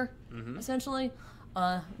hunter, essentially.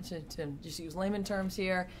 To just use layman terms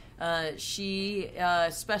here, she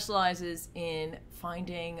specializes in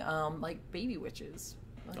finding like baby witches.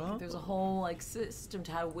 Like, there's a whole like system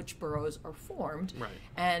to how witch burrows are formed, Right.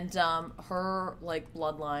 And her like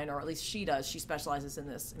bloodline, or at least she does, she specializes in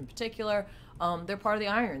this in particular. They're part of the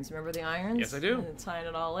Irons. Remember the Irons? Yes, I do. And tying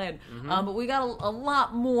it all in. But we got a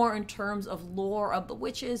lot more in terms of lore of the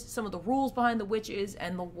witches, some of the rules behind the witches,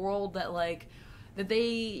 and the world that like that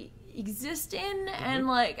they exist in, and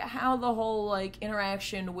like how the whole like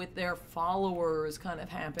interaction with their followers kind of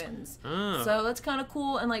happens. So that's kind of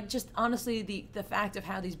cool, and like just honestly the fact of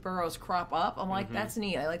how these burrows crop up, I'm like, that's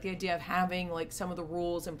neat. I like the idea of having like some of the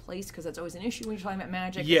rules in place, because that's always an issue when you're talking about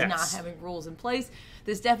magic, is not having rules in place.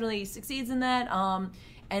 This definitely succeeds in that,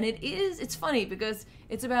 and it's funny because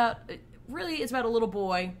it's about a little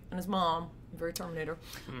boy and his mom, very Terminator,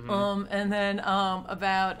 and then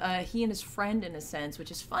about he and his friend, in a sense,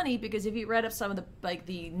 which is funny because if you read up some of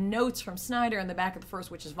the notes from Snyder in the back of the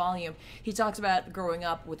first Witches volume, he talks about growing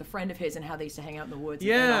up with a friend of his and how they used to hang out in the woods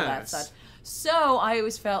and all that stuff. So I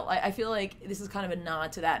always felt I feel like this is kind of a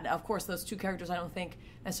nod to that. Now, of course, those two characters I don't think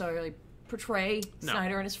necessarily portray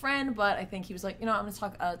Snyder and his friend, but I think he was like, I'm going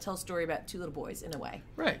to tell a story about two little boys in a way.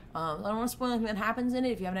 Right. I don't want to spoil anything that happens in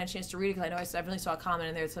it if you haven't had a chance to read it, because I know I definitely saw a comment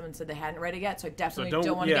in there that someone said they hadn't read it yet, so I definitely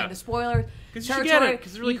don't want to get into spoiler because you should get it,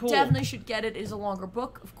 because it's really cool. You definitely should get it. It is a longer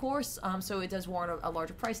book, of course, so it does warrant a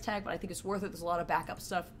larger price tag, but I think it's worth it. There's a lot of backup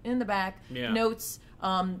stuff in the back, notes,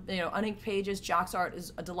 uninked pages. Jock's art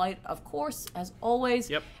is a delight, of course, as always.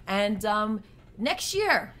 Yep. And next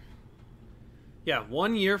year. Yeah,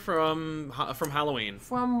 1 year from Halloween.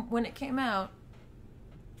 From when it came out,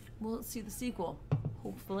 we'll see the sequel,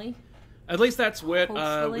 hopefully. At least that's what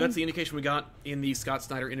that's the indication we got in the Scott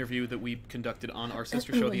Snyder interview that we conducted on our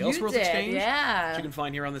sister show, the Elseworlds Exchange. Yeah. Which you can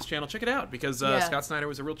find here on this channel. Check it out, because Scott Snyder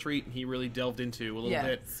was a real treat, and he really delved into a little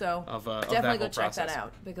bit of that whole definitely go process. check that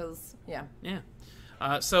out, because yeah.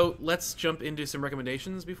 So let's jump into some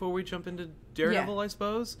recommendations before we jump into Daredevil, I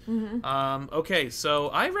suppose. Okay, so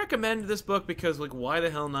I recommend this book because, like, why the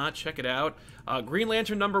hell not? Check it out. Green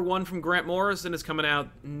Lantern #1 from Grant Morrison is coming out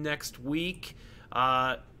next week.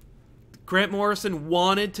 Grant Morrison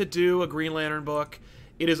wanted to do a Green Lantern book.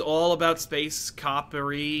 It is all about space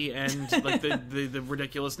coppery and like the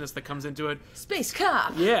ridiculousness that comes into it. Space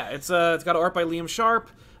cop. Yeah, it's got art by Liam Sharp.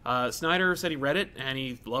 Snyder said he read it and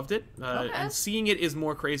he loved it. And seeing it is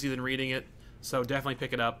more crazy than reading it, so definitely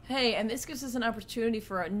pick it up. Hey, and this gives us an opportunity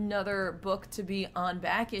for another book to be on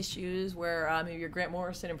back issues where maybe your Grant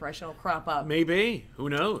Morrison impression will crop up. Maybe. Who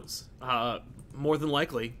knows? More than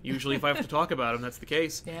likely. Usually if I have to talk about him, that's the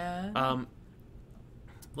case. Yeah.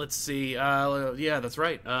 Let's see. Yeah, that's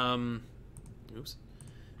right. Oops.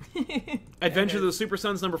 Adventure of the Super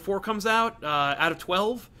Sons #4 comes out of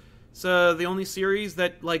 12. It's the only series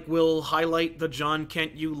that will highlight the John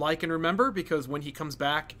Kent you like and remember, because when he comes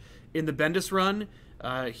back in the Bendis run,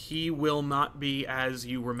 he will not be as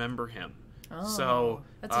you remember him. So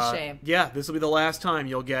that's a shame. Yeah, this will be the last time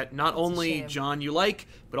you'll get not only shame. John you like,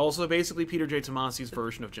 but also basically Peter J. Tomasi's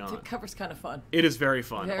version of John. The cover's kind of fun. It is very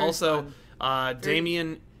fun. Very also, fun.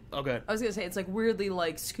 Damien. Oh, good. I was gonna say it's like weirdly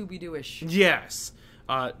like Scooby-Doo-ish. Yes.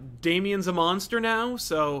 Damien's a monster now,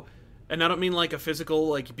 so, and I don't mean like a physical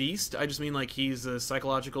like beast. I just mean like he's a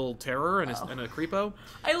psychological terror and a creepo.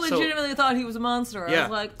 I legitimately thought he was a monster. Yeah. I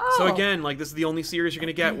was like, oh. So again, like this is the only series you're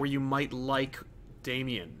gonna get where you might like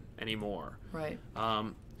Damien anymore. Right.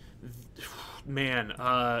 Man,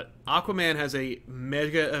 Aquaman has a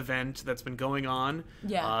mega event that's been going on.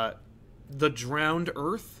 Yeah. The Drowned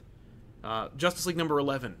Earth. Justice League number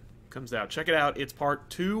 11 comes out. Check it out. It's part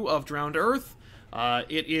 2 of Drowned Earth.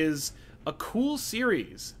 It is a cool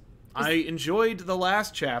series. I enjoyed the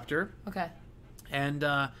last chapter. Okay. And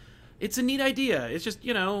it's a neat idea. It's just,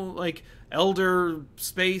 like elder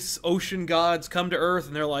space ocean gods come to Earth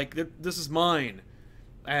and they're like, this is mine.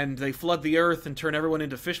 And they flood the Earth and turn everyone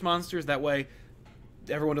into fish monsters. That way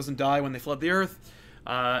everyone doesn't die when they flood the Earth.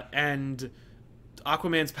 And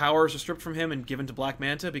Aquaman's powers are stripped from him and given to Black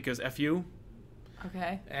Manta because F you.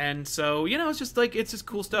 Okay. And so, it's just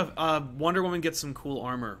cool stuff. Wonder Woman gets some cool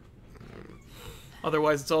armor.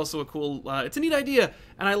 Otherwise, it's also a cool, it's a neat idea.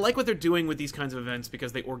 And I like what they're doing with these kinds of events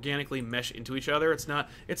because they organically mesh into each other.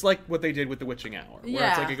 It's like what they did with the Witching Hour, where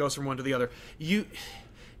it's like it goes from one to the other.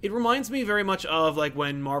 It reminds me very much of like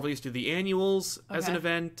when Marvel used to do the annuals as an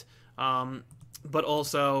event, but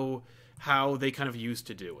also how they kind of used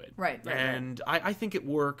to do it. Right. And I think it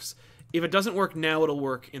works. If it doesn't work now, it'll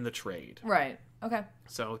work in the trade. Right. Okay.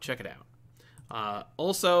 So check it out.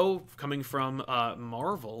 Also, coming from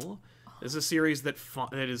Marvel, is a series that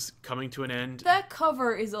is coming to an end. That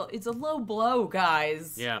cover is a low blow,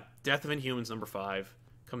 guys. Yeah, Death of Inhumans number 5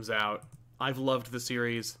 comes out. I've loved the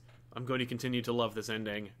series. I'm going to continue to love this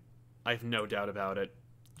ending. I have no doubt about it.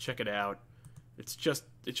 Check it out. It's just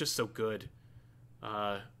so good.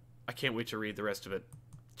 I can't wait to read the rest of it.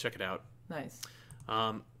 Check it out. Nice.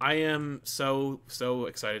 I am so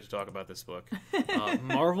excited to talk about this book.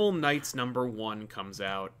 Marvel Knights number 1 comes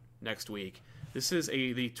out next week. This is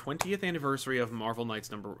the 20th anniversary of Marvel Knights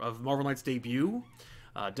debut.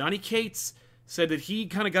 Donny Cates said that he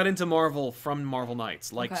kind of got into Marvel from Marvel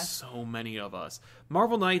Knights, like so many of us.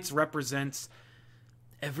 Marvel Knights represents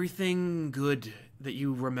everything good that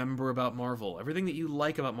you remember about Marvel, everything that you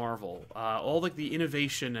like about Marvel, all like the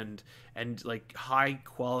innovation and like high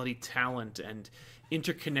quality talent and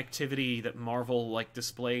interconnectivity that Marvel like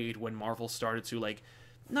displayed when Marvel started to like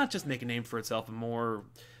not just make a name for itself, but more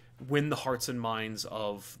win the hearts and minds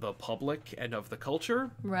of the public and of the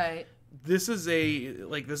culture. Right. This is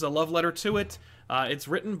there's a love letter to it. It's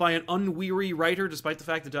written by an unweary writer, despite the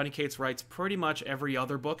fact that Donny Cates writes pretty much every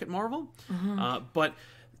other book at Marvel. Mm-hmm. But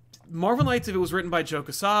Marvel Knights, if it was written by Joe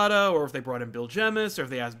Quesada, or if they brought in Bill Jemas, or if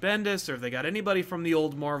they asked Bendis, or if they got anybody from the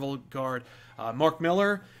old Marvel guard, Mark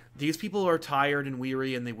Miller, these people are tired and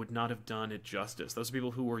weary, and they would not have done it justice. Those are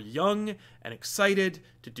people who were young and excited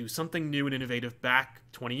to do something new and innovative back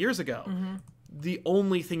 20 years ago. Mm-hmm. The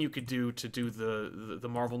only thing you could do to do the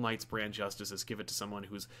Marvel Knights brand justice is give it to someone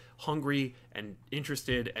who's hungry and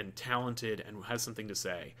interested and talented and has something to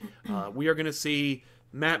say. We are going to see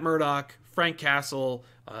Matt Murdock, Frank Castle,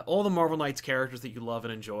 all the Marvel Knights characters that you love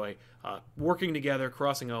and enjoy, working together,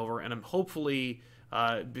 crossing over, and I'm hopefully,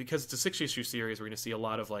 because it's a 6-issue series, we're going to see a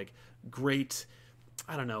lot of like great,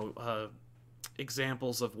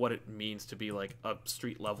 examples of what it means to be like a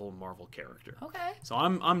street level Marvel character. Okay. So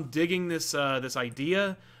I'm digging this this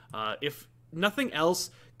idea. If nothing else,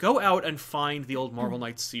 go out and find the old Marvel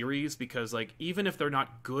Knights series, because like even if they're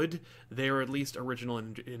not good, they're at least original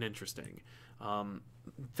and interesting.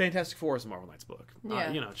 Fantastic Four is a Marvel Knights book.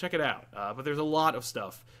 Yeah. Check it out. But there's a lot of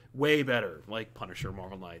stuff way better, like Punisher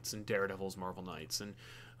Marvel Knights and Daredevil's Marvel Knights, and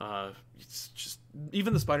it's just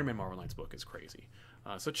even the Spider-Man Marvel Knights book is crazy.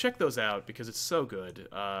 So check those out because it's so good.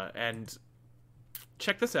 And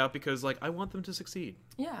check this out because like I want them to succeed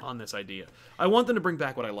on this idea. I want them to bring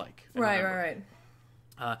back what I like. Right.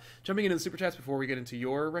 Jumping into the super chats before we get into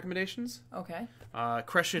your recommendations. Okay.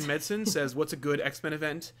 Crescent Medicine says, what's a good X-Men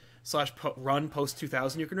event / run post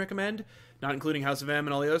 2000 you can recommend? Not including House of M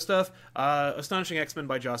and all the other stuff. Astonishing X-Men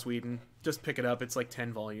by Joss Whedon. Just pick it up. It's like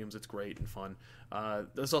 10 volumes. It's great and fun.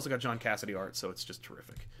 It's also got John Cassidy art, so it's just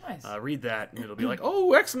terrific. Nice. Read that, and it'll be like,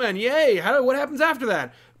 oh, X-Men, yay! What happens after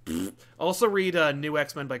that? Also read New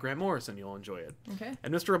X-Men by Grant Morrison. You'll enjoy it. Okay.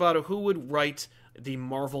 And Mr. Roboto, who would write the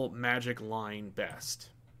Marvel Magic line best?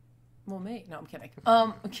 Well, me. No, I'm kidding.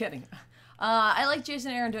 I'm kidding. I like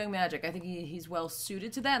Jason Aaron doing magic. I think he's well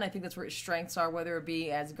suited to that, and I think that's where his strengths are, whether it be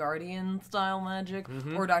Asgardian style magic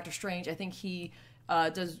or Doctor Strange. I think he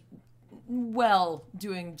does well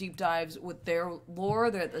doing deep dives with their lore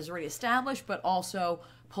that is already established, but also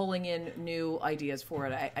pulling in new ideas for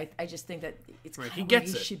it. I just think that it's kind He of gets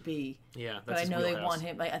where he it. should be. Yeah, but that's I his know they wheelhouse. want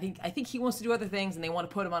him. Like, I think he wants to do other things, and they want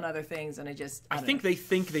to put him on other things. And I think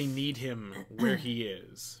they need him where he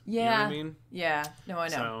is. Yeah. You know what I mean? Yeah. No, I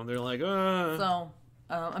know. So they're like, So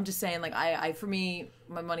I'm just saying, like, I for me,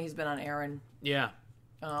 my money has been on Aaron. yeah.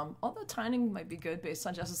 Although Tyning might be good based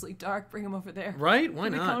on Justice League Dark, bring him over there. Right? Why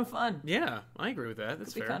It'd be not? kind of fun. Yeah, I agree with that.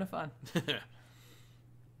 That's It'd be fair. kind of fun.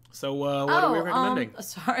 So, what are we recommending?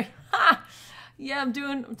 Sorry. Yeah, I'm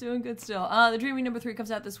doing good still. The Dreaming #3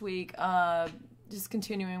 comes out this week. Just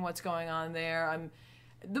continuing what's going on there. I'm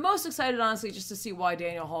the most excited, honestly, just to see why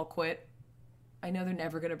Daniel Hall quit. I know they're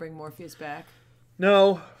never going to bring Morpheus back.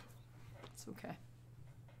 No. It's okay.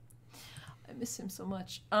 I miss him so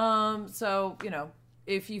much. So, you know,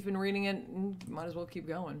 if you've been reading it, might as well keep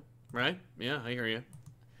going. Right? Yeah, I hear you.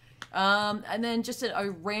 And then just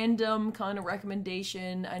a random kind of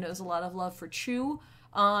recommendation. I know there's a lot of love for Chew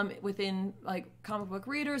within like comic book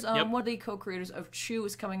readers. Yep. One of the co-creators of Chew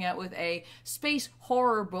is coming out with a space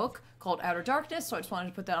horror book called Outer Darkness. So I just wanted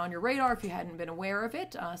to put that on your radar if you hadn't been aware of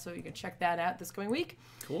it. So you can check that out this coming week.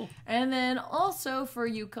 Cool. And then also for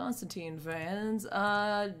you Constantine fans,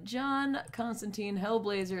 John Constantine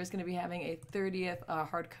Hellblazer is going to be having a 30th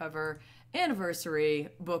hardcover anniversary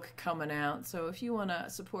book coming out. So if you want to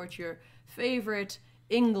support your favorite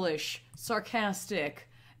English sarcastic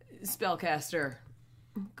spellcaster,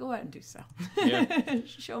 go out and do so. Yeah.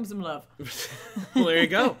 Show him some love. Well, there you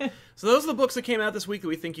go. So those are the books that came out this week that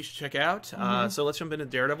we think you should check out. So let's jump into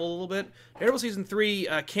Daredevil a little bit. Daredevil season 3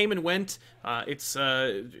 came and went. It's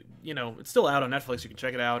it's still out on Netflix. You can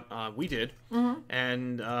check it out. We did,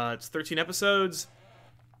 and it's 13 episodes,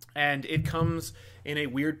 and it comes in a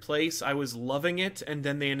weird place. I was loving it, and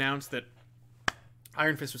then they announced that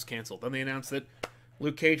Iron Fist was canceled. Then they announced that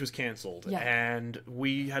Luke Cage was canceled, Yeah. and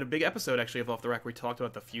we had a big episode actually of Off the Rack. We talked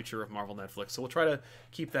about the future of Marvel Netflix, so we'll try to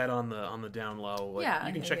keep that on the down low. Like, Yeah,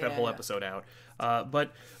 you can yeah, check that yeah, whole yeah. episode out.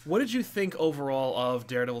 But what did you think overall of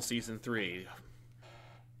Daredevil season 3?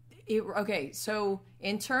 Okay, so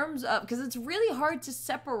in terms of, because it's really hard to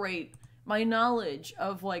separate my knowledge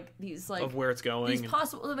of like these like Of where it's going? these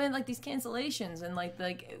possible events, like these cancellations, and like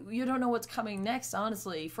you don't know what's coming next,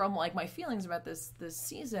 honestly, from like my feelings about this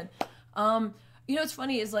season. You know what's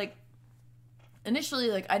funny is like initially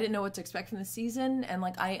like I didn't know what to expect from the season, and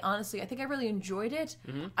like I think I really enjoyed it.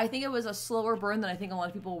 I think it was a slower burn than I think a lot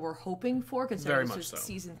of people were hoping for, considering Very this much was so.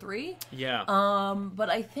 season 3. Yeah. But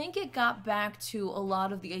I think it got back to a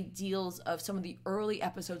lot of the ideals of some of the early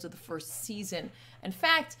episodes of the first season. In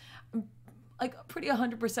fact, I'm like pretty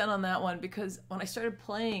 100% on that one, because when I started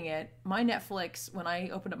playing it, my Netflix, when I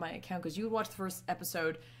opened up my account, because you would watch the first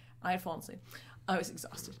episode, I had fallen asleep. I was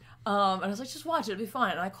exhausted. And I was like, just watch it, it'll be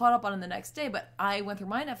fine. And I caught up on it the next day, but I went through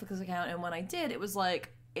my Netflix account, and when I did, it was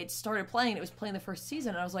like, it started playing, it was playing the first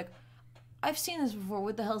season, and I was like, I've seen this before,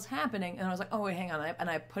 what the hell's happening? And I was like, oh wait, hang on, and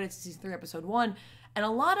I put it to season 3, episode 1, and a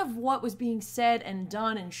lot of what was being said and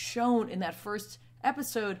done and shown in that first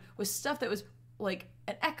episode was stuff that was like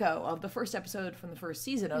an echo of the first episode from the first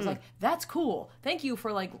season. I was like, that's cool. Thank you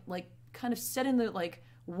for like kind of setting the like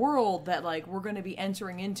world that like we're going to be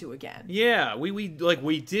entering into again. Yeah, we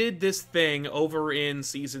did this thing over in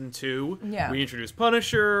season 2. Yeah. We introduced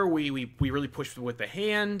Punisher. We really pushed with the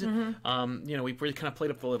hand. Mm-hmm. We really kind of played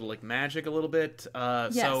up the little like magic a little bit. So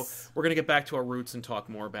Yes. we're gonna get back to our roots and talk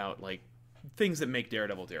more about like things that make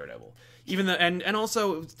Daredevil Daredevil. Even the and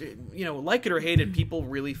also, like it or hate it, people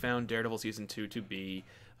really found Daredevil season 2 to be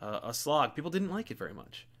a slog. People didn't like it very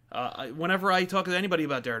much. Whenever I talk to anybody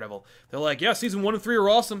about Daredevil, they're like, yeah, season 1 and 3 are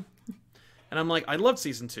awesome. And I'm like, I loved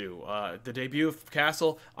season 2. The debut of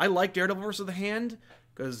Castle. I like Daredevil vs. the Hand,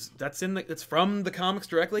 because it's from the comics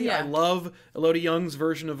directly. Yeah. I love Elodie Young's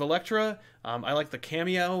version of Elektra. I like the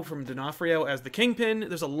cameo from D'Onofrio as the Kingpin.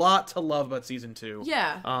 There's a lot to love about season 2.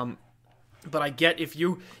 Yeah. But I get if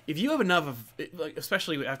you have enough of, like,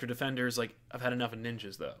 especially after Defenders, like I've had enough of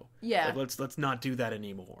ninjas though. Yeah. Like, let's not do that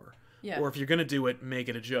anymore. Yeah. Or if you're gonna do it, make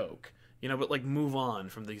it a joke. But like move on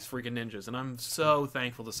from these freaking ninjas. And I'm so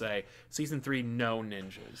thankful to say, season 3, no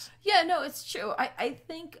ninjas. Yeah, no, it's true. I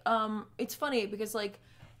think it's funny because like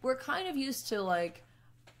we're kind of used to like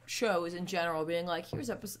shows in general being like,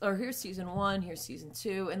 here's season 1, here's season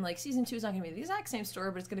 2, and like season 2 is not going to be the exact same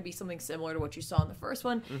story, but it's going to be something similar to what you saw in the first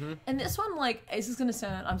one. Mm-hmm. And this one, like, this is going to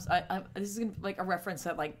sound this is going to like a reference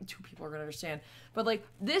that like 2 people are going to understand, but like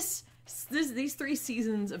these 3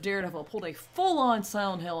 seasons of Daredevil pulled a full-on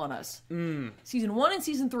Silent Hill on us. Season 1 and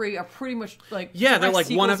season 3 are pretty much like Yeah, they're direct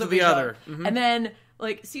like one sequels after of the each other. Mhm. and then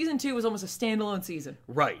like season 2 was almost a standalone season.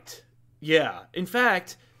 Right. Yeah. In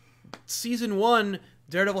fact, season 1,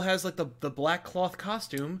 Daredevil has like the black cloth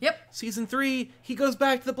costume. Yep. Season 3, he goes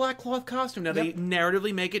back to the black cloth costume. Now they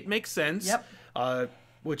narratively make it make sense. Yep.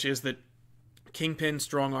 Which is that Kingpin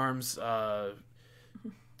strong arms. God,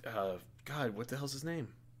 what the hell's his name?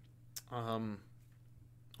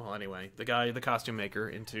 Well, anyway, the costume maker,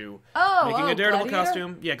 into making a Daredevil Gladiator?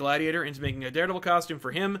 costume. Yeah, Gladiator, into making a Daredevil costume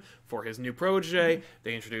for him, for his new protege.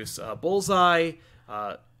 They introduce Bullseye.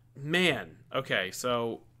 Man, okay,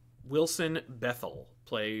 so Wilson Bethel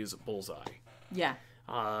plays Bullseye. Yeah.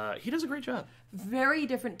 He does a great job. Very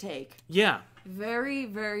different take. Yeah. Very,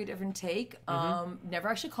 very different take. Never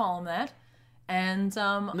actually call him that. And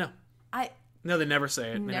No, they never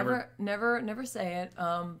say it. They never say it.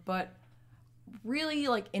 But really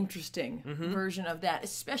like interesting version of that,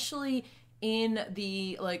 especially in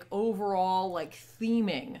the like overall like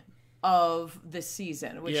theming of this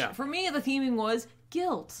season, which for me the theming was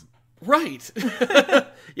guilt. Right.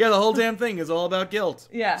 Yeah, the whole damn thing is all about guilt.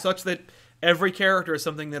 Yeah. Such that every character is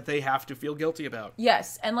something that they have to feel guilty about.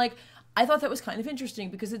 Yes, and like I thought that was kind of interesting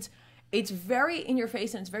because it's very in your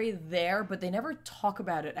face and it's very there, but they never talk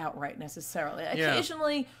about it outright necessarily.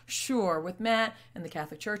 Occasionally, sure, with Matt and the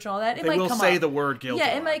Catholic Church and all that, it might come up. They will say the word guilt.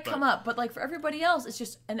 Yeah, it might come up, but like for everybody else, it's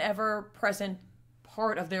just an ever-present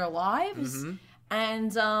part of their lives.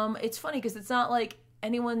 And it's funny because it's not like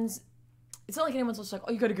anyone's just like,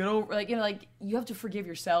 oh, you got to get over, like, you know, like you have to forgive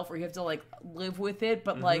yourself or you have to like live with it,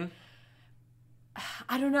 but like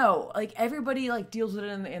I don't know, like everybody like deals with it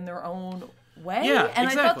in their own way. Yeah, and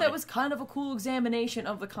exactly. I thought that was kind of a cool examination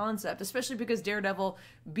of the concept, especially because Daredevil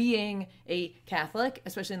being a Catholic,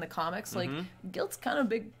 especially in the comics, like guilt's kind of a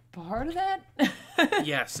big part of that.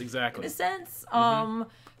 Yes, exactly. In a sense.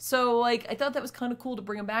 So like I thought that was kind of cool to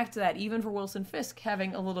bring him back to that, even for Wilson Fisk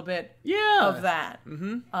having a little bit of that.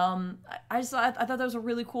 I thought that was a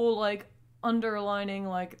really cool like underlining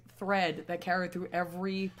like thread that carried through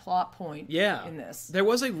every plot point in this. There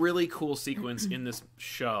was a really cool sequence in this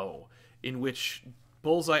show in which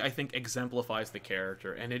Bullseye, I think, exemplifies the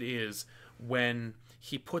character, and it is when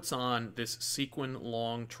he puts on this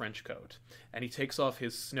sequin-long trench coat, and he takes off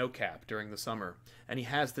his snow cap during the summer, and he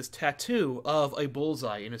has this tattoo of a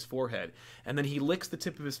bullseye in his forehead, and then he licks the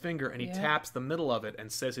tip of his finger, and he taps the middle of it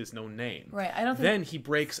and says his own name. Right, I don't think... Then he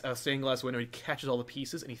breaks a stained glass window, he catches all the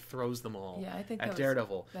pieces, and he throws them all at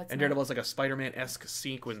Daredevil. And Daredevil has like a Spider-Man-esque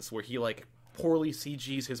sequence where he like poorly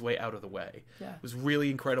CGs his way out of the way. Yeah. It was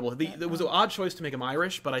really incredible. It was an odd choice to make him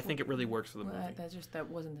Irish, but I think it really works for the movie. That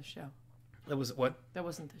wasn't the show. That was what? That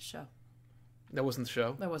wasn't the show. That wasn't the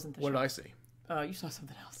show? That wasn't the show. What did I see? You saw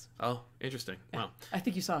something else. Oh, interesting. Wow. I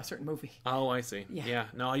think you saw a certain movie. Oh, I see. Yeah.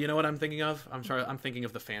 No, you know what I'm thinking of? I'm thinking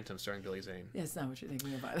of The Phantom starring Billy Zane. Yeah, it's not what you're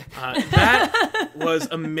thinking of either. That was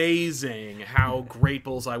amazing how great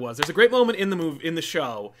Bullseye was. There's a great moment in the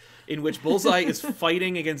show in which Bullseye is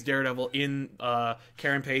fighting against Daredevil in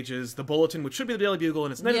Karen Page's The Bulletin, which should be the Daily Bugle,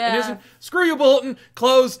 and it isn't. Screw you, Bulletin.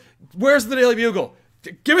 Close. Where's the Daily Bugle?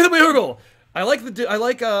 Give me the Bugle. I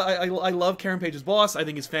love Karen Page's boss. I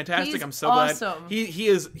think he's fantastic. He's I'm so awesome. glad he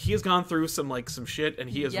has gone through some shit, and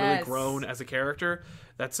he has really grown as a character.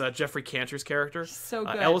 That's Jeffrey Cantor's character. So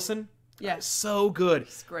good. Ellison. Yeah. So good.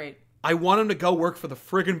 He's great. I want him to go work for the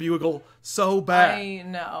friggin' Bugle so bad. I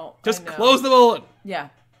know. Just close the Bulletin. Yeah.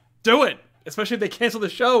 Do it. Especially if they cancel the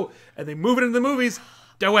show and they move it into the movies.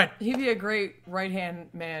 Do it. He'd be a great right-hand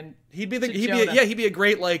man. He'd be a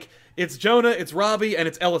great, like, it's Jonah, it's Robbie, and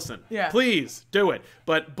it's Ellison. Yeah. Please do it.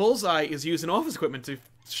 But Bullseye is using office equipment to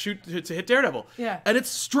hit Daredevil. Yeah. And it's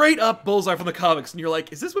straight up Bullseye from the comics, and you're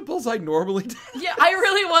like, is this what Bullseye normally does? Yeah, I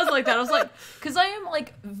really was like that. I was like, because I am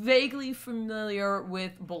like vaguely familiar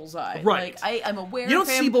with Bullseye. Right. Like I'm aware. You don't of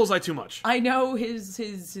him. see Bullseye too much. I know his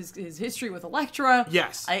history with Elektra.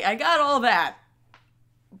 Yes. I got all that.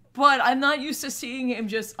 But I'm not used to seeing him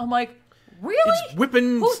just. I'm like, really? It's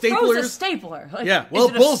whipping Who staplers. throws a stapler? Like, yeah. Well,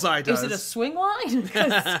 Bullseye does. Is it a swing line?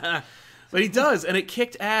 But he does, and it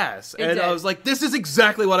kicked ass. It and did. I was like, this is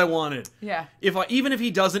exactly what I wanted. Yeah. Even if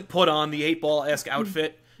he doesn't put on the 8-ball-esque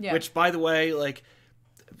outfit, which, by the way, like,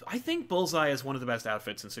 I think Bullseye is one of the best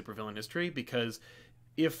outfits in supervillain history, because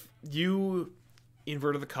if you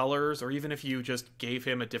inverted the colors, or even if you just gave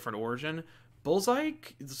him a different origin,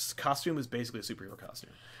 Bullseye's costume is basically a superhero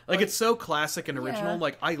costume. Like, it's so classic and original. Yeah.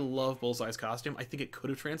 Like, I love Bullseye's costume. I think it could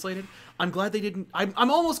have translated. I'm glad they didn't. I'm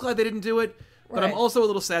almost glad they didn't do it, but I'm also a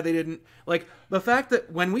little sad they didn't. Like, the fact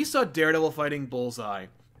that when we saw Daredevil fighting Bullseye,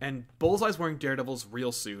 and Bullseye's wearing Daredevil's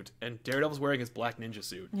real suit, and Daredevil's wearing his black ninja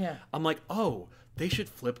suit, I'm like, oh, they should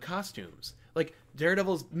flip costumes. Like,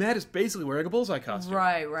 Matt is basically wearing a Bullseye costume.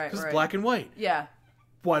 Right. Because it's black and white. Yeah.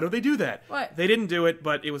 why don't they do that? Right. They didn't do it,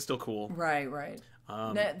 but it was still cool. Right.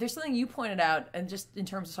 Now, there's something you pointed out, and just in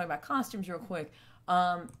terms of talking about costumes real quick,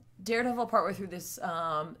 Daredevil partway through this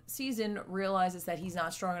season realizes that he's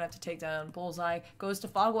not strong enough to take down Bullseye, goes to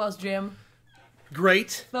Fogwell's gym.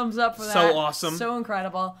 Great. Thumbs up for that. So awesome. So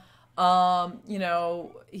incredible.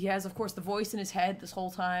 He has, of course, the voice in his head this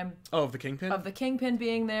whole time. Oh, of the Kingpin? Of the Kingpin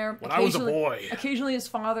being there. When I was a boy. Occasionally his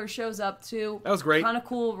father shows up, too. That was great. Kind of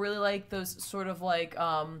cool. Really like those sort of like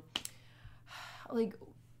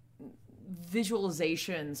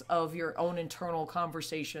visualizations of your own internal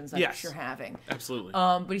conversations that you're having. Absolutely.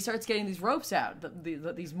 But he starts getting these ropes out,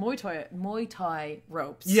 these Muay Thai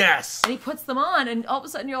ropes. Yes. And he puts them on, and all of a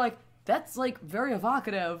sudden you're like, that's like very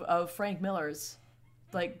evocative of Frank Miller's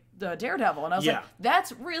like the Daredevil. And I was like,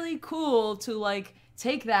 that's really cool to like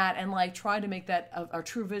take that and like try to make that a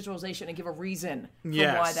true visualization and give a reason for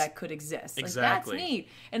why that could exist. Exactly. Like, that's neat.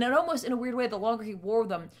 And it almost, in a weird way, the longer he wore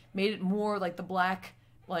them, made it more like the black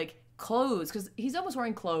like clothes, because he's almost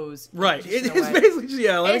wearing clothes. Right. It's basically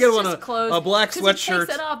let me get on a black sweatshirt. He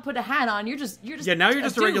takes that off, put a hat on. You're just now you're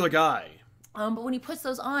just a regular guy. But when he puts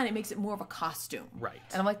those on, it makes it more of a costume. Right.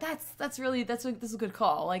 And I'm like, this is a good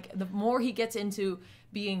call. Like, the more he gets into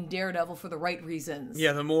being Daredevil for the right reasons.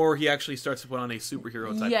 Yeah, the more he actually starts to put on a superhero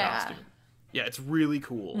type costume. Yeah, it's really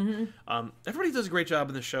cool. Mm-hmm. Everybody does a great job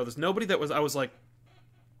in this show. There's nobody that I was like,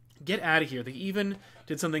 get out of here. They even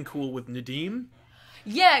did something cool with Nadeem.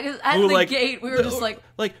 Yeah, because at the gate, we were just like,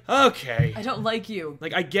 okay. I don't like you.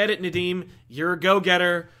 Like, I get it, Nadeem. You're a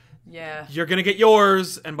go-getter. Yeah. You're going to get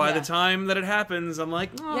yours. And by the time that it happens, I'm like,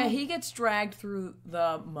 oh. Yeah, he gets dragged through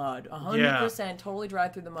the mud. 100% totally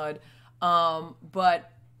dragged through the mud.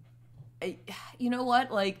 But, you know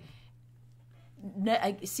what? Like,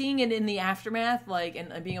 seeing it in the aftermath, like,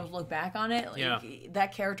 and being able to look back on it, like,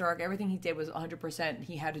 that character arc, everything he did was 100%.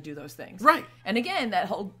 He had to do those things. Right. And again, that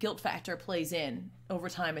whole guilt factor plays in over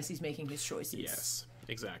time as he's making his choices. Yes,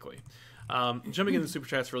 exactly. Jumping into the super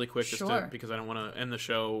chats really quick, because I don't want to end the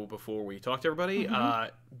show before we talk to everybody.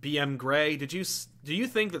 BM Gray, do you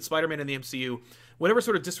think that Spider-Man in the MCU would ever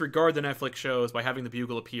sort of disregard the Netflix shows by having the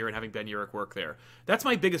Bugle appear and having Ben Urich work there? That's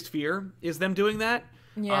my biggest fear, is them doing that.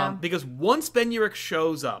 Yeah. Because once Ben Urich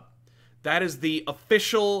shows up, that is the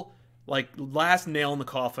official like last nail in the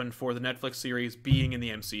coffin for the Netflix series being in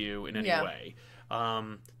the MCU in any way.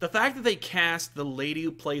 The fact that they cast the lady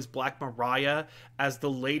who plays Black Mariah as the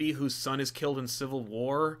lady whose son is killed in Civil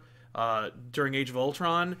War during Age of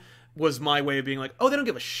Ultron was my way of being like, oh, they don't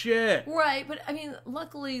give a shit. Right, but I mean,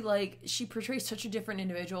 luckily, like, she portrays such a different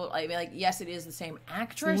individual. I mean, like, yes, it is the same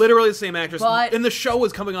actress. Literally the same actress. But and the show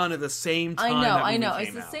was coming on at the same time. I know.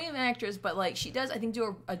 It's the same actress, but, like, she does, I think,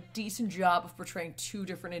 do a decent job of portraying two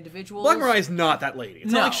different individuals. Black Mariah's not that lady.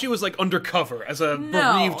 It's not like she was, like, undercover as a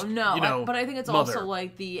bereaved, but I think it's mother. Also,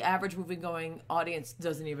 like, the average movie-going audience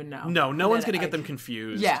doesn't even know. No one's going to get them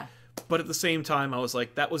confused. Yeah. But at the same time, I was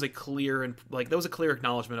like, that was a clear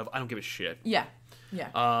acknowledgement of I don't give a shit. Yeah.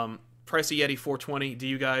 Pricey Yeti 420. Do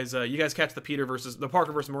you guys catch the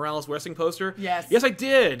Parker versus Morales wrestling poster? Yes, I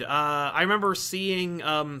did. I remember seeing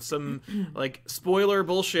some like spoiler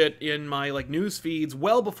bullshit in my like news feeds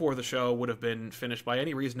well before the show would have been finished by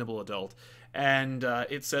any reasonable adult, and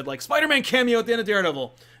it said like Spider-Man cameo at the end of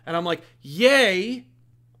Daredevil, and I'm like, yay!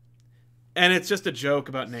 And it's just a joke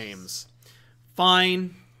about names.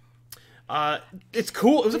 Fine. It's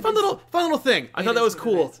cool. It was a fun little thing. I thought that was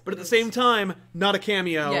cool, but at the same time, not a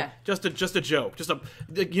cameo. Yeah. Just a joke.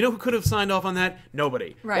 You know who could have signed off on that?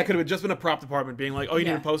 Nobody. Right. That could have just been a prop department being like, "Oh, you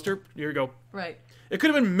need a poster? Here you go." Right. It could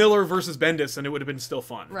have been Miller versus Bendis, and it would have been still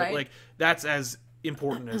fun. Right. But like that's as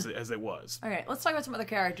important as it was. All right, let's talk about some other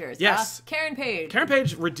characters. Yes. Karen Page. Karen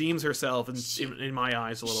Page redeems herself in my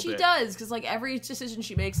eyes a little bit. She does, because like every decision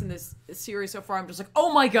she makes in this series so far, I'm just like,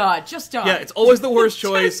 oh my god, just die. Yeah, it's always the worst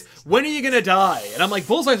choice. When are you gonna die? And I'm like,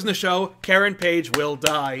 Bullseye's in the show. Karen Page will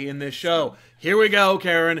die in this show. Here we go,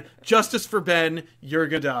 Karen. Justice for Ben. You're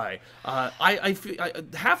gonna die. I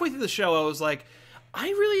halfway through the show, I was like, I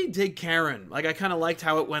really dig Karen. Like, I kind of liked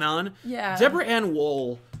how it went on. Yeah. Deborah Ann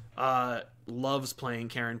Woll loves playing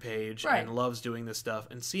Karen Page and loves doing this stuff.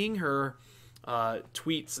 And seeing her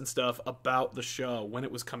tweets and stuff about the show when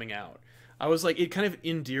it was coming out, I was like, it kind of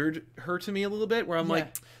endeared her to me a little bit, where I'm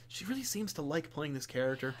like, she really seems to like playing this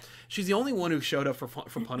character. She's the only one who showed up for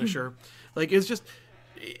Punisher. Like, it's just...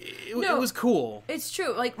 it No. was cool. It's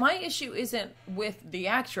true. Like, my issue isn't with the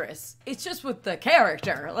actress. It's just with the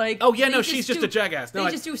character. Like, Oh, yeah, they no, she's just a jackass. No, they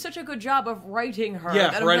I- just do such a good job of writing her. Yeah,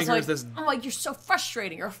 that I'm writing just her like, as this- I'm like, you're so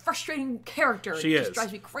frustrating. You're a frustrating character. She it is. just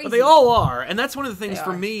drives me crazy. But they all are, and that's one of the things They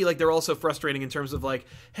for are. me. Like, they're also frustrating in terms of like,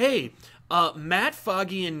 hey, Matt,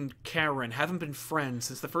 Foggy, and Karen haven't been friends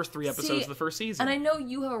since the first 3 episodes See, of the first season. And I know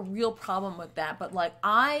you have a real problem with that, but like,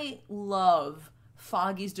 I love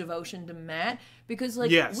Foggy's devotion to Matt because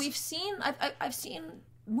like Yes. we've seen, I've seen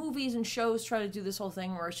movies and shows try to do this whole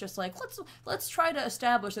thing where it's just like let's try to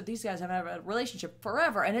establish that these guys have had a relationship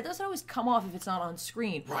forever, and it doesn't always come off if it's not on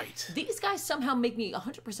screen. Right. These guys somehow make me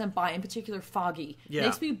 100% buy, in particular Foggy. Yeah.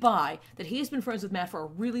 Makes me buy that he has been friends with Matt for a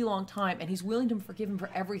really long time, and he's willing to forgive him for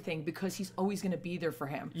everything because he's always going to be there for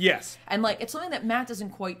him. Yes. And like, it's something that Matt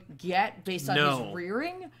doesn't quite get based on No. his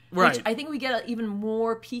rearing. Right. Which I think we get an even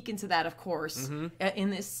more peek into that, of course, in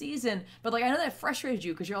this season. But like, I know that frustrated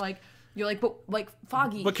you because you're like, but like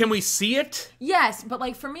Foggy. But can we see it? Yes, but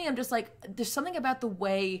like for me, I'm just like, there's something about the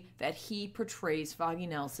way that he portrays Foggy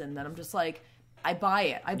Nelson that I'm just like, I buy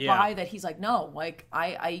it. I Yeah. buy that he's like, no, like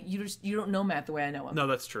you don't know Matt the way I know him. No,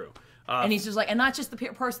 that's true. And he's just like, and not just the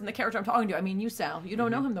the character I'm talking to. I mean, you, Sal, you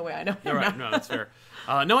don't know him the way I know him. All right, no, that's fair.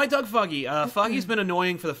 No, I dug Foggy. Foggy's been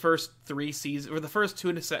annoying for the first 3 seasons, or the first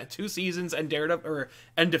two seasons, and Daredevil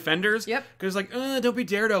and Defenders. Yep. Because like, don't be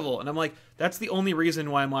Daredevil, and I'm like, that's the only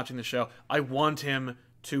reason why I'm watching the show. I want him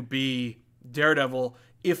to be Daredevil.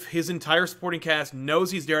 If his entire supporting cast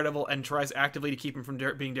knows he's Daredevil and tries actively to keep him from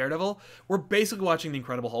being Daredevil, we're basically watching the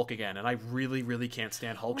Incredible Hulk again, and I really, really can't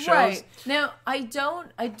stand Hulk shows. Right. Now, I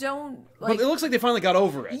don't like. But it looks like they finally got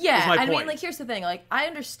over it. Yeah, is my I point. mean, like, here's the thing. Like, I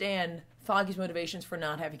understand Foggy's motivations for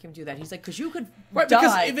not having him do that. He's like, because you could Right,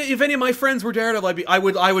 die. because if any of my friends were Daredevil, I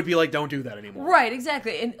would be like, don't do that anymore. Right,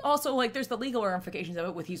 exactly. And also, like, there's the legal ramifications of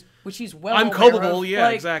it, which he's well I'm aware culpable, of. yeah,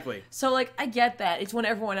 Like, exactly. So, like, I get that. It's when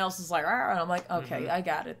everyone else is like, "Arr," and I'm like, okay, I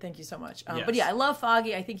got it. Thank you so much. Yes. But yeah, I love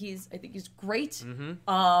Foggy. I think he's great.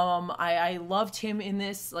 I loved him in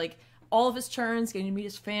this, like, all of his turns, getting to meet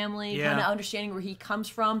his family, Yeah. kind of understanding where he comes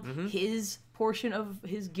from, his portion of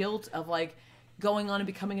his guilt of, like, going on and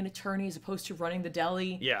becoming an attorney as opposed to running the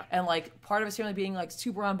deli. Yeah. And, like, part of his family being, like,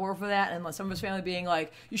 super on board for that, and like, some of his family being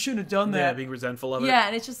like, you shouldn't have done that. Yeah, being resentful of it. Yeah,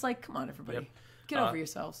 and it's just like, come on, everybody. Yep. Get over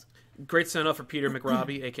yourselves. Great send off for Peter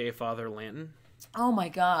McRobbie, aka Father Lanton. Oh my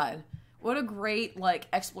god. What a great, like,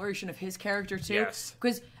 exploration of his character, too. Yes.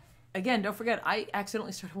 Because, again, don't forget, I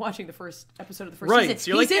accidentally started watching the first episode of the first Right, season.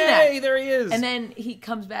 so you're He's like, in yay, that. there he is. And then he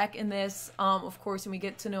comes back in this, of course, and we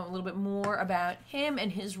get to know a little bit more about him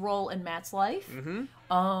and his role in Matt's life.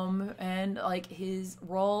 And, like, his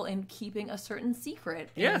role in keeping a certain secret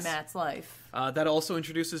Yes. in Matt's life. That also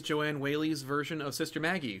introduces Joanne Whaley's version of Sister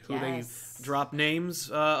Maggie, who Yes. they drop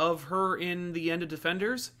names of her in the end of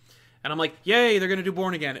Defenders. And I'm like, yay, they're going to do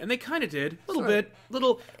Born Again. And they kind of did. A little Sure. bit.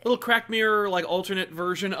 Little crack mirror, like, alternate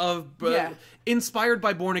version of... Yeah. Inspired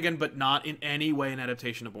by Born Again, but not in any way an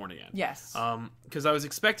adaptation of Born Again. Yes. Because I was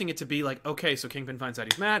expecting it to be like, okay, so Kingpin finds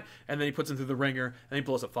out he's Matt, and then he puts him through the ringer, and then he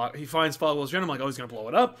blows up he finds Fogwell's gen. I'm like, oh, he's going to blow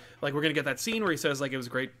it up. Like, we're going to get that scene where he says, like, it was a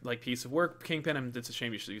great, like, piece of work, Kingpin, and it's a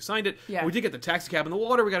shame you signed it. Yeah. We did get the taxi cab in the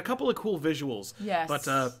water. We got a couple of cool visuals. Yes.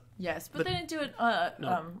 But, yes, but they didn't do it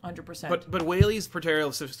 100%. but Whaley's portrayal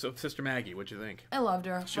of Sister Maggie, what'd you think? I loved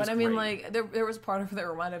her. was But I mean, great. like, there was part of her that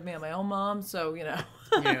reminded me of my own mom, so, you know.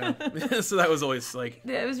 Yeah. So that was always, like...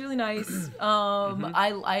 Yeah, it was really nice.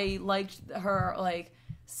 I liked her, like,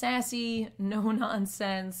 sassy, no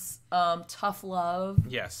nonsense, tough love.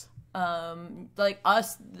 Yes. Like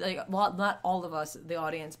us, like, well, not all of us, the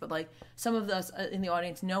audience, but like some of us in the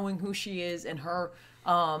audience knowing who she is and her,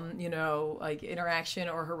 you know, like, interaction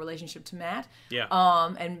or her relationship to Matt. Yeah.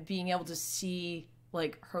 And being able to see,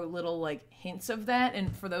 like, her little, like, hints of that,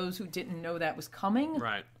 and for those who didn't know that was coming,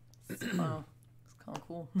 Right. it's kind of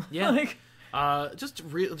cool. Yeah. Like, just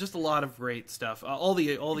a lot of great stuff. All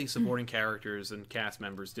the supporting characters and cast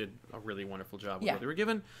members did a really wonderful job with Yeah. what they were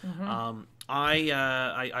given.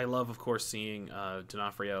 I love, of course, seeing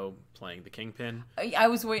D'Onofrio playing the Kingpin. I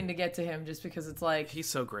was waiting to get to him just because it's like He's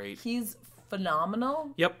so great. he's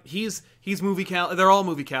phenomenal. Yep, he's movie they're all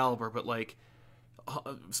movie caliber, but like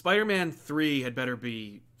Spider-Man 3 had better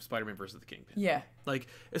be Spider-Man versus the Kingpin. Yeah. Like,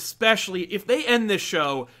 especially if they end this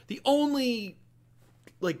show, the only,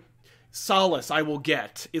 like, solace I will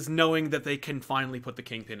get is knowing that they can finally put the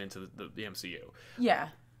Kingpin into the MCU. Yeah.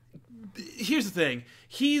 Here's the thing: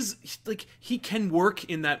 he can work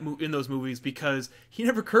in in those movies because he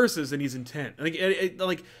never curses and he's intent. Like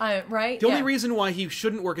Right? the only Yeah. reason why he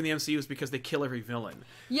shouldn't work in the MCU is because they kill every villain.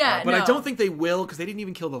 Yeah, but I no. don't think they will because they didn't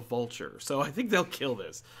even kill the Vulture. So I think they'll kill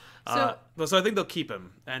this. So I think they'll keep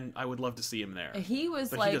him, and I would love to see him there. He was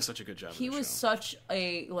but like he does such a good job. He in the was show. such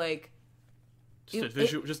a like.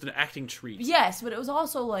 Just an acting treat. Yes, but it was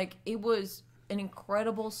also like it was an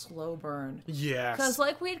incredible slow burn. Yes. Because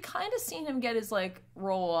like we'd kind of seen him get his like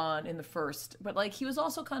roll on in the first, but like he was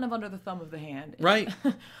also kind of under the thumb of the hand. Right.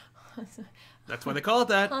 That's why they call it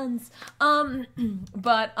that. Puns.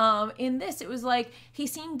 But in this, it was like he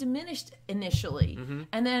seemed diminished initially,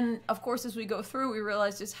 and then of course as we go through, we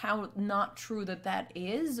realize just how not true that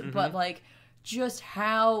is, but like just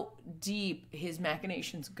how deep his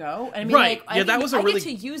machinations go. I mean, Right. like, Yeah, that was a really... I get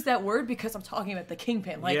to use that word because I'm talking about the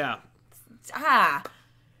Kingpin. Like, yeah.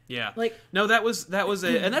 Yeah, like no, that was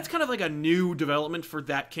and that's kind of like a new development for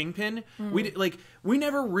that Kingpin. We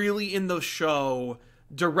never really in the show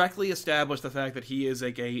directly established the fact that he is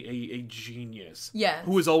like a genius. Yes.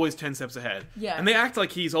 Who is always 10 steps ahead. Yeah. And they act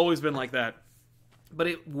like he's always been like that, but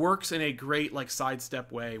it works in a great like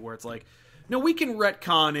sidestep way where it's like, no, we can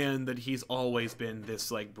retcon in that he's always been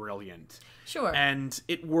this like brilliant. sure. And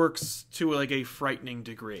it works to like a frightening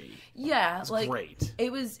degree. Yeah, like great.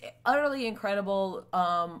 It was utterly incredible.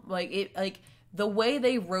 Like the way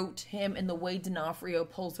they wrote him and the way D'Onofrio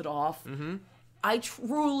pulls it off. I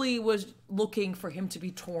truly was looking for him to be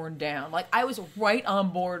torn down. Like I was right on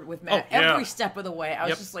board with Matt every step of the way. I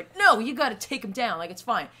was just like, no, you got to take him down. Like it's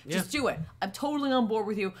fine, just do it. I'm totally on board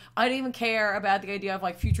with you. I don't even care about the idea of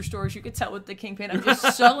like future stories you could tell with the Kingpin. I'm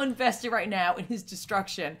just so invested right now in his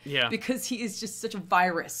destruction. Yeah, because he is just such a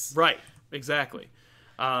virus. Right. Exactly.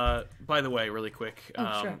 By the way, really quick,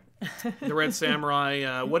 Sure. The Red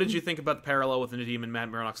Samurai. What did you think about the parallel with Nadeem and Matt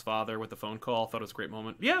Murdock's father with the phone call? Thought it was a great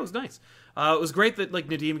moment. Yeah, it was nice. It was great that like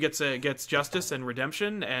Nadeem gets justice and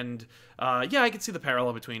redemption, and I could see the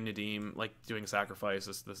parallel between Nadeem like doing a sacrifice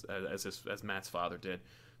as Matt's father did.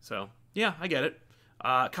 So yeah, I get it.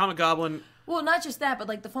 Comic Goblin. Well, not just that, but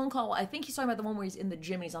like the phone call. I think he's talking about the one where he's in the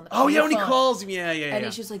gym and he's on the. Oh yeah, when he calls him. Yeah. And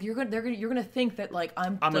it's just like you're gonna think that like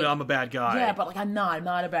I'm a bad guy. Yeah, but like I'm not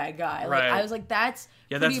a bad guy. Like Right. I was like that's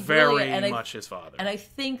that's very much his father. And I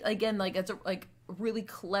think again like it's a really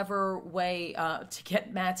clever way to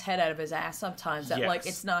get Matt's head out of his ass sometimes. That like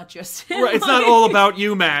it's not just him. Right. It's not all about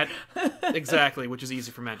you, Matt. Exactly, which is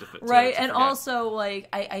easy for Matt to right. to And forget. also like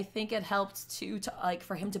I think it helped to like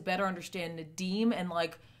for him to better understand Nadeem and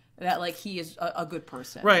like. That like he is a good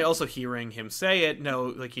person, right? Also, hearing him say it,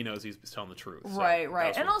 like he knows he's telling the truth, so right,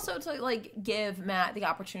 and really also to like give Matt the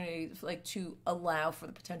opportunity, like to allow for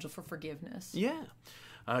the potential for forgiveness. Yeah,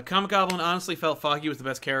 Comic Goblin honestly felt Foggy was the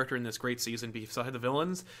best character in this great season beside the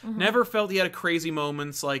villains. Never felt he had a crazy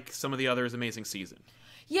moments like some of the others' amazing season.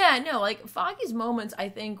 Yeah, no, like Foggy's moments I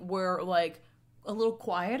think were like a little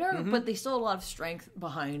quieter, but they still had a lot of strength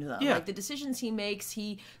behind them. Yeah. Like the decisions he makes,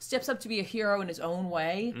 he steps up to be a hero in his own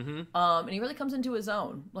way, and he really comes into his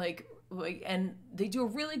own. Like, and they do a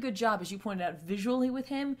really good job, as you pointed out, visually with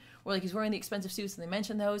him, where like he's wearing the expensive suits, and they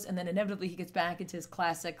mention those, and then inevitably he gets back into his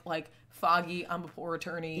classic like Foggy, I'm a poor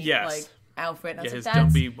attorney, like outfit. And his that's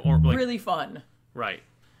dumpy, really fun. Right.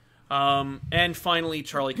 And finally,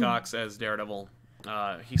 Charlie Cox as Daredevil.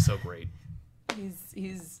 He's so great.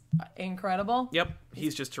 He's incredible. Yep,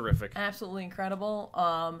 he's just terrific. Absolutely incredible.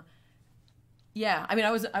 Yeah, I mean,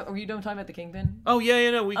 were you done talking about the Kingpin? Oh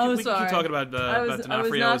yeah, no, we can keep sorry. talking about I was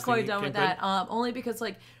not quite done with Kingpin. that. Only because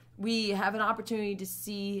like we have an opportunity to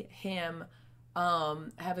see him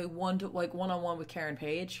have a one-on-one with Karen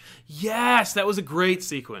Page. Yes, that was a great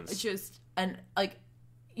sequence. It's just and like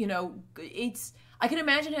it's I can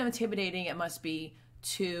imagine how intimidating it must be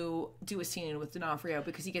to do a scene with D'Onofrio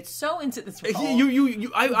because he gets so into this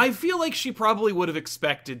role. I feel like she probably would have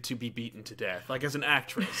expected to be beaten to death, like as an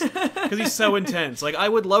actress, because he's so intense. Like I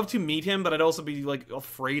would love to meet him, but I'd also be like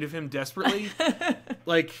afraid of him desperately,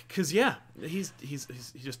 like because he's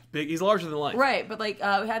just big. He's larger than life, right? But like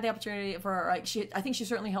we had the opportunity for like I think she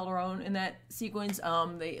certainly held her own in that sequence.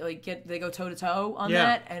 They go toe to toe on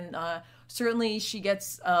that, and certainly she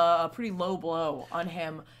gets a pretty low blow on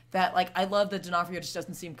him. That like I love that D'Onofrio just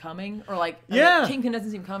doesn't seem coming, or like Kingpin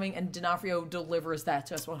doesn't seem coming, and D'Onofrio delivers that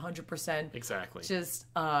to us 100%. Exactly. Just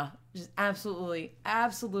absolutely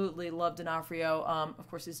love D'Onofrio. Of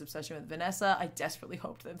course, his obsession with Vanessa. I desperately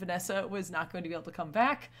hoped that Vanessa was not going to be able to come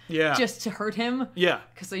back. Yeah. Just to hurt him. Yeah.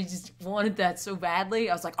 Because I just wanted that so badly.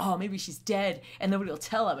 I was like, oh, maybe she's dead, and nobody will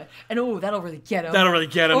tell him. And that'll really get him. I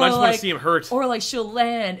just want to see him hurt. Or like she'll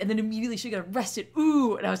land, and then immediately she'll get arrested.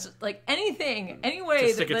 Ooh, and I was just like, anything, any way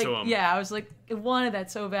to stick it to him. Yeah, I was like, I wanted that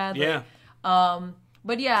so badly. Yeah.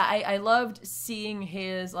 But yeah, I loved seeing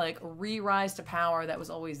his like re-rise to power that was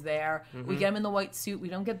always there. We get him in the white suit. We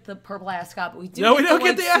don't get the purple ascot, but we do. No, we get don't the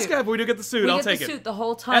get the white suit. ascot, but we do get the suit. We I'll get take the it. suit the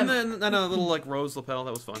whole time. And then a little like rose lapel.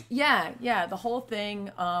 That was fun. Yeah, the whole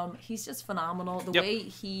thing. He's just phenomenal. The way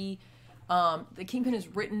he, the Kingpin is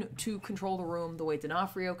written to control the room. The way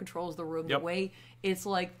D'Onofrio controls the room. Yep. The way it's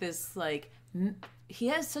like this, like he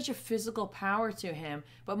has such a physical power to him.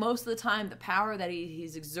 But most of the time, the power that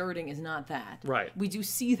he's exerting is not that. Right. We do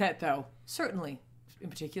see that though. Certainly, in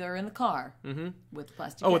particular in the car with the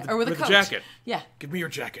plastic. Oh, with or with the coat. jacket. Yeah. Give me your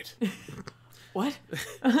jacket. What?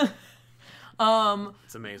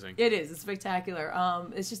 It's amazing. It is. It's spectacular.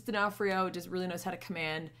 It's just D'Onofrio just really knows how to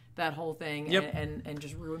command that whole thing Yep. and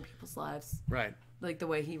just ruin people's lives. Right. Like the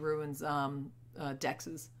way he ruins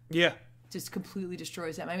Dex's. Yeah. Just completely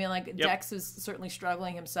destroys him. I mean, like, Dex is certainly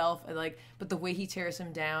struggling himself, and like, but the way he tears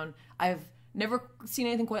him down, I've never seen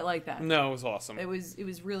anything quite like that. No, it was awesome. It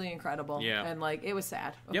was really incredible. Yeah. And like, it was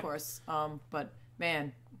sad, of course. But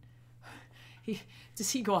man,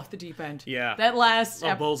 does he go off the deep end? Yeah. That last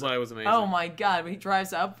Bullseye was amazing. Oh my god, when he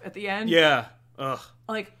drives up at the end. Yeah. Ugh.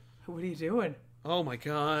 Like, what are you doing? Oh my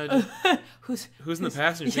god. Who's in the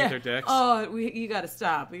passenger seat there, Dex? Oh, you got to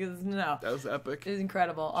stop because no, That was epic. it was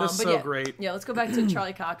incredible. Just but so yeah, great. Yeah, let's go back to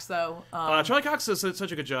Charlie Cox though. Charlie Cox does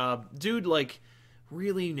such a good job. Dude, like,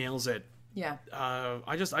 really nails it. Yeah,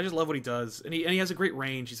 I just love what he does, and he has a great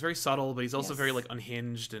range. He's very subtle, but he's also Yes. very like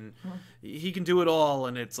unhinged, and he can do it all.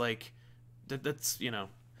 And it's like that's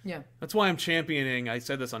yeah, that's why I'm championing. I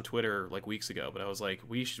said this on Twitter like weeks ago, but I was like,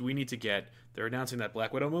 we need to get. They're announcing that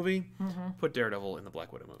Black Widow movie. Put Daredevil in the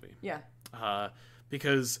Black Widow movie. yeah,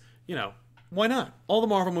 Because why not? All the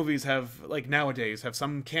Marvel movies have like nowadays have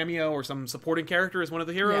some cameo or some supporting character as one of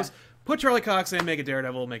the heroes. Yeah. Put Charlie Cox in, make it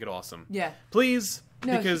Daredevil, make it awesome. yeah. Please.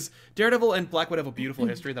 No, Because Daredevil and Black Widow have a beautiful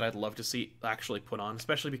history that I'd love to see actually put on,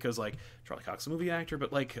 especially because like Charlie Cox is a movie actor,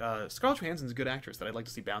 but like Scarlett Johansson's a good actress that I'd like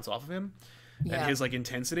to see bounce off of him. Yeah. And his like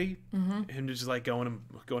intensity, him just like going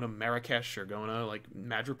to Marrakesh or going to like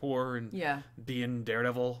Madripoor and Yeah. being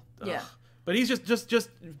Daredevil. Ugh. Yeah. But he's just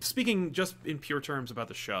speaking just in pure terms about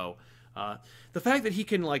the show. The fact that he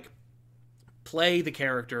can like play the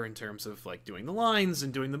character in terms of like doing the lines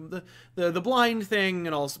and doing the blind thing,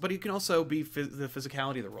 and also, but he can also be the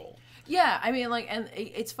physicality of the role. Yeah, I mean, like, and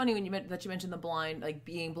it's funny when you mentioned the blind, like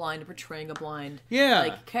being blind and portraying a blind,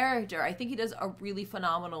 Yeah. character. I think he does a really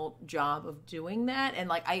phenomenal job of doing that. And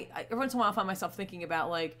like, I every once in a while I find myself thinking about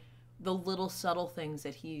like the little subtle things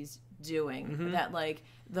that he's doing that like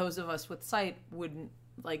those of us with sight wouldn't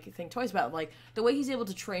like think twice about, like the way he's able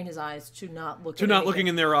to train his eyes to not look To at not anything. looking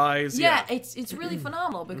in their eyes. Yeah, it's really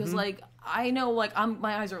phenomenal because like I know like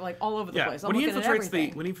my eyes are like all over the Yeah, place. I'm when he looking at infiltrates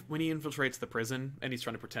everything. when he infiltrates the prison and he's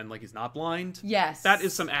trying to pretend like he's not blind. Yes. that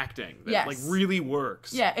is some acting that Yes. like really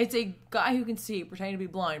works. Yeah, it's a guy who can see pretending to be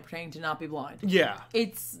blind, pretending to not be blind. Yeah,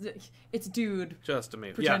 It's dude. just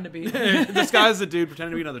amazing. Pretend to be. Disguise a dude,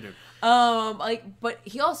 pretend to be another dude. But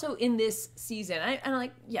he also in this season, and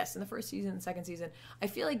like yes, in the first season, second season, I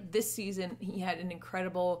feel like this season he had an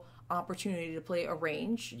incredible opportunity to play a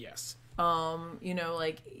range. Yes.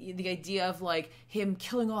 Like the idea of like him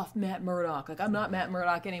killing off Matt Murdock. Like I'm not Matt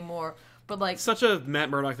Murdock anymore, but like Such a Matt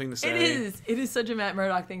Murdock thing to say. it is such a Matt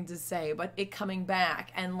Murdock thing to say, but it coming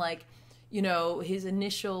back and like his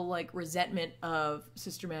initial like resentment of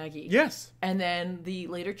Sister Maggie. Yes. And then the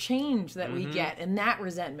later change that we get and that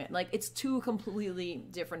resentment. Like, it's two completely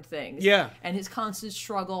different things. Yeah. And his constant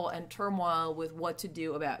struggle and turmoil with what to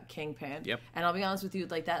do about Kingpin. Yep. And I'll be honest with you,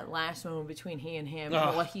 like, that last moment between he and him Ugh.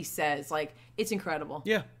 and what he says, like, it's incredible.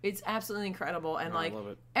 Yeah. It's absolutely incredible. And, I like, love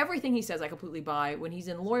it. everything he says I completely buy. When he's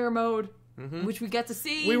in lawyer mode, which we get to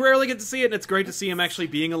see. We rarely get to see it, and it's great to see him actually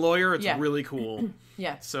being a lawyer. It's Yeah. really cool.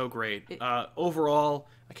 Yeah. So great. Overall,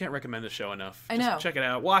 I can't recommend this show enough. I know. Check it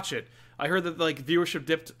out. Watch it. I heard that like viewership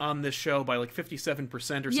dipped on this show by like 57% or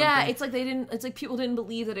something. Yeah, it's like people didn't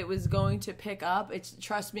believe that it was going to pick up.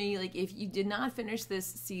 Trust me, like if you did not finish this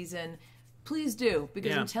season, please do,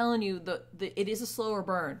 because Yeah. I'm telling you it is a slower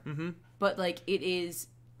burn, but like it is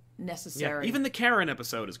yeah. necessary. Even the Karen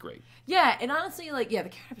episode is great. Yeah, and honestly, like the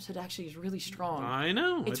Karen episode actually is really strong. I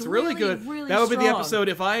know. It's It's really really, good. really That would be the strong. episode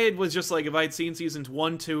if I had seen seasons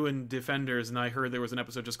 1, 2, and Defenders, and I heard there was an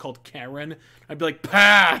episode just called Karen, I'd be like,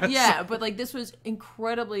 pass. Yeah, but like this was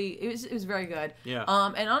incredibly. It was very good. Yeah.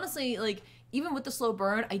 And honestly, like even with the slow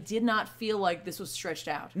burn, I did not feel like this was stretched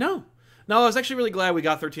out. No, I was actually really glad we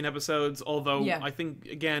got 13 episodes, although Yeah. I think,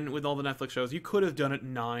 again, with all the Netflix shows, you could have done it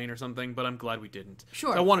 9 or something, but I'm glad we didn't.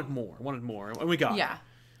 Sure. I wanted more, and we got it.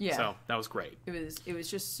 Yeah. So, that was great. It was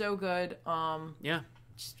just so good. Yeah.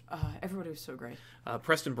 everybody was so great.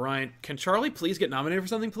 Preston Bryant, can Charlie please get nominated for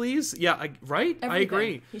something, please? Yeah, right? Everything. I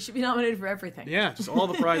agree. He should be nominated for everything. Yeah, just all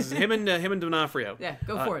the prizes. him and D'Onofrio. Yeah,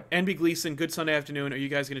 go for it. NB Gleason, good Sunday afternoon. Are you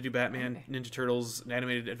guys going to do Batman, Ninja Turtles,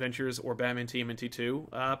 Animated Adventures, or Batman TMNT 2?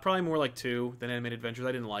 Probably more like 2 than Animated Adventures.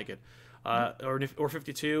 I didn't like it. Or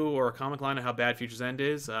 52, or a comic line on how bad Future's End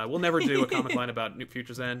is. We'll never do a comic line about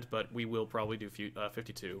Future's End, but we will probably do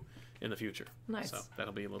 52 in the future. Nice. So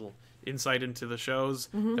that'll be a little insight into the shows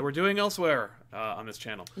that we're doing elsewhere on this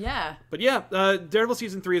channel. Yeah. But yeah, Daredevil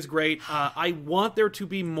Season 3 is great. I want there to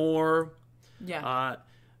be more. Yeah.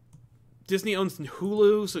 Disney owns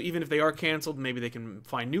Hulu, so even if they are canceled, maybe they can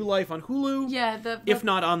find new life on Hulu. Yeah, if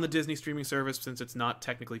not on the Disney streaming service, since it's not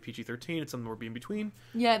technically PG-13, it's somewhere in between.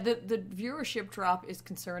 Yeah, the viewership drop is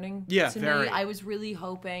concerning to very. me. I was really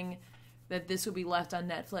hoping that this would be left on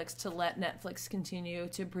Netflix to let Netflix continue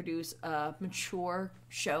to produce a mature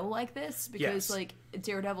show like this, because like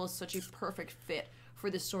Daredevil is such a perfect fit for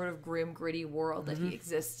this sort of grim, gritty world that he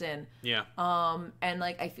exists in. Yeah. And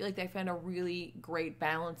like I feel like they found a really great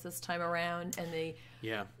balance this time around, and they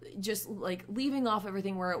just like leaving off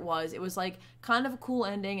everything where it was like kind of a cool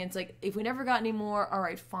ending. And it's like, if we never got any more, all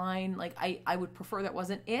right, fine. Like I would prefer that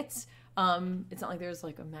wasn't it. It's not like there's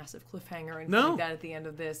like a massive cliffhanger or anything like that at the end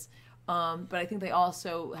of this. But I think they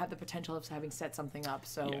also have the potential of having set something up,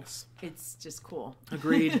 so it's just cool.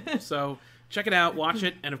 Agreed. So check it out, watch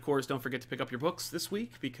it, and of course, don't forget to pick up your books this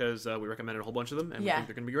week, because we recommended a whole bunch of them, and we think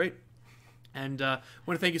they're going to be great. And I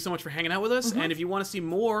want to thank you so much for hanging out with us. And if you want to see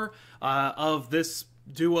more of this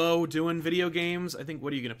duo doing video games, I think,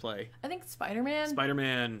 what are you going to play? I think Spider-Man.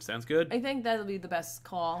 Spider-Man sounds good. I think that'll be the best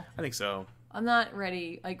call. I think so. I'm not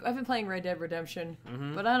ready. Like, I've been playing Red Dead Redemption,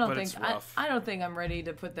 but I don't think I don't think I'm ready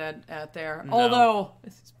to put that out there. No. Although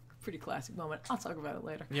this is a pretty classic moment. I'll talk about it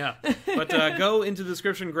later. Yeah, but go into the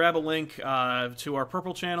description, grab a link to our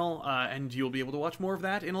Purple channel, and you'll be able to watch more of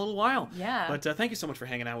that in a little while. Yeah. But thank you so much for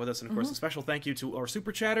hanging out with us, and of course, a special thank you to our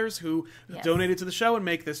super chatters who donated to the show and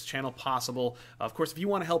make this channel possible. Of course, if you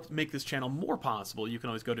want to help make this channel more possible, you can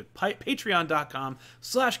always go to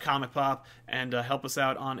patreon.com/comicpop and help us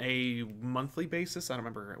out on a monthly basis. I don't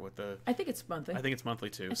remember what the... I think it's monthly. I think it's monthly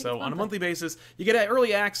too. So on a monthly basis, you get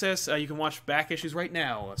early access. You can watch back issues right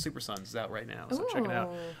now. Super Sons is out right now, so check it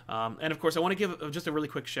out. And of course, I want to give just a really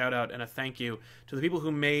quick shout out and a thank you to the people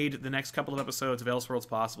who made the next couple of episodes of Elseworlds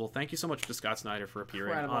possible. Thank you so much to Scott Snyder for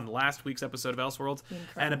appearing on last week's episode of Elseworlds.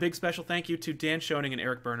 And a big special thank you to Dan Schoening and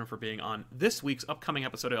Eric Burnham for being on this week's upcoming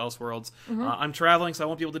episode of Elseworlds. I'm traveling, so I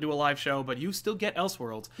won't be able to do a live show, but you still get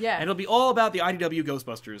Elseworlds. Yeah. And it'll be all about the IDW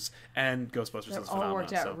Ghostbusters, and Ghostbusters is phenomenal. All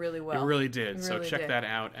worked out really well. It really did. It So really check did. that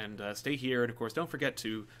out, and stay here. And of course, don't forget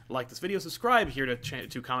to like this video, subscribe here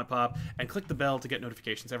to Comic Pop, and click the bell to get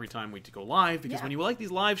notifications every time we go live. Because when you like these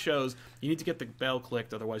live shows, you need to get the bell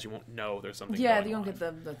clicked, otherwise you won't know there's something going on. You don't get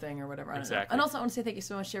the thing or whatever. I don't know. Exactly. And also, I want to say thank you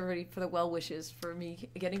so much to everybody for the well wishes for me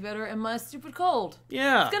getting better and my stupid cold.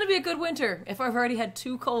 Yeah. It's gonna be a good winter if I've already had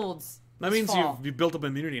 2 colds. That means fall. you've built up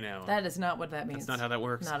immunity now. That is not what that means. That's not how that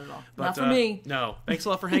works. Not at all. But, not for me. No. Thanks a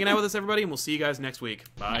lot for hanging out with us, everybody, and we'll see you guys next week.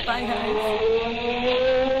 Bye. Bye,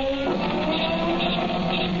 guys.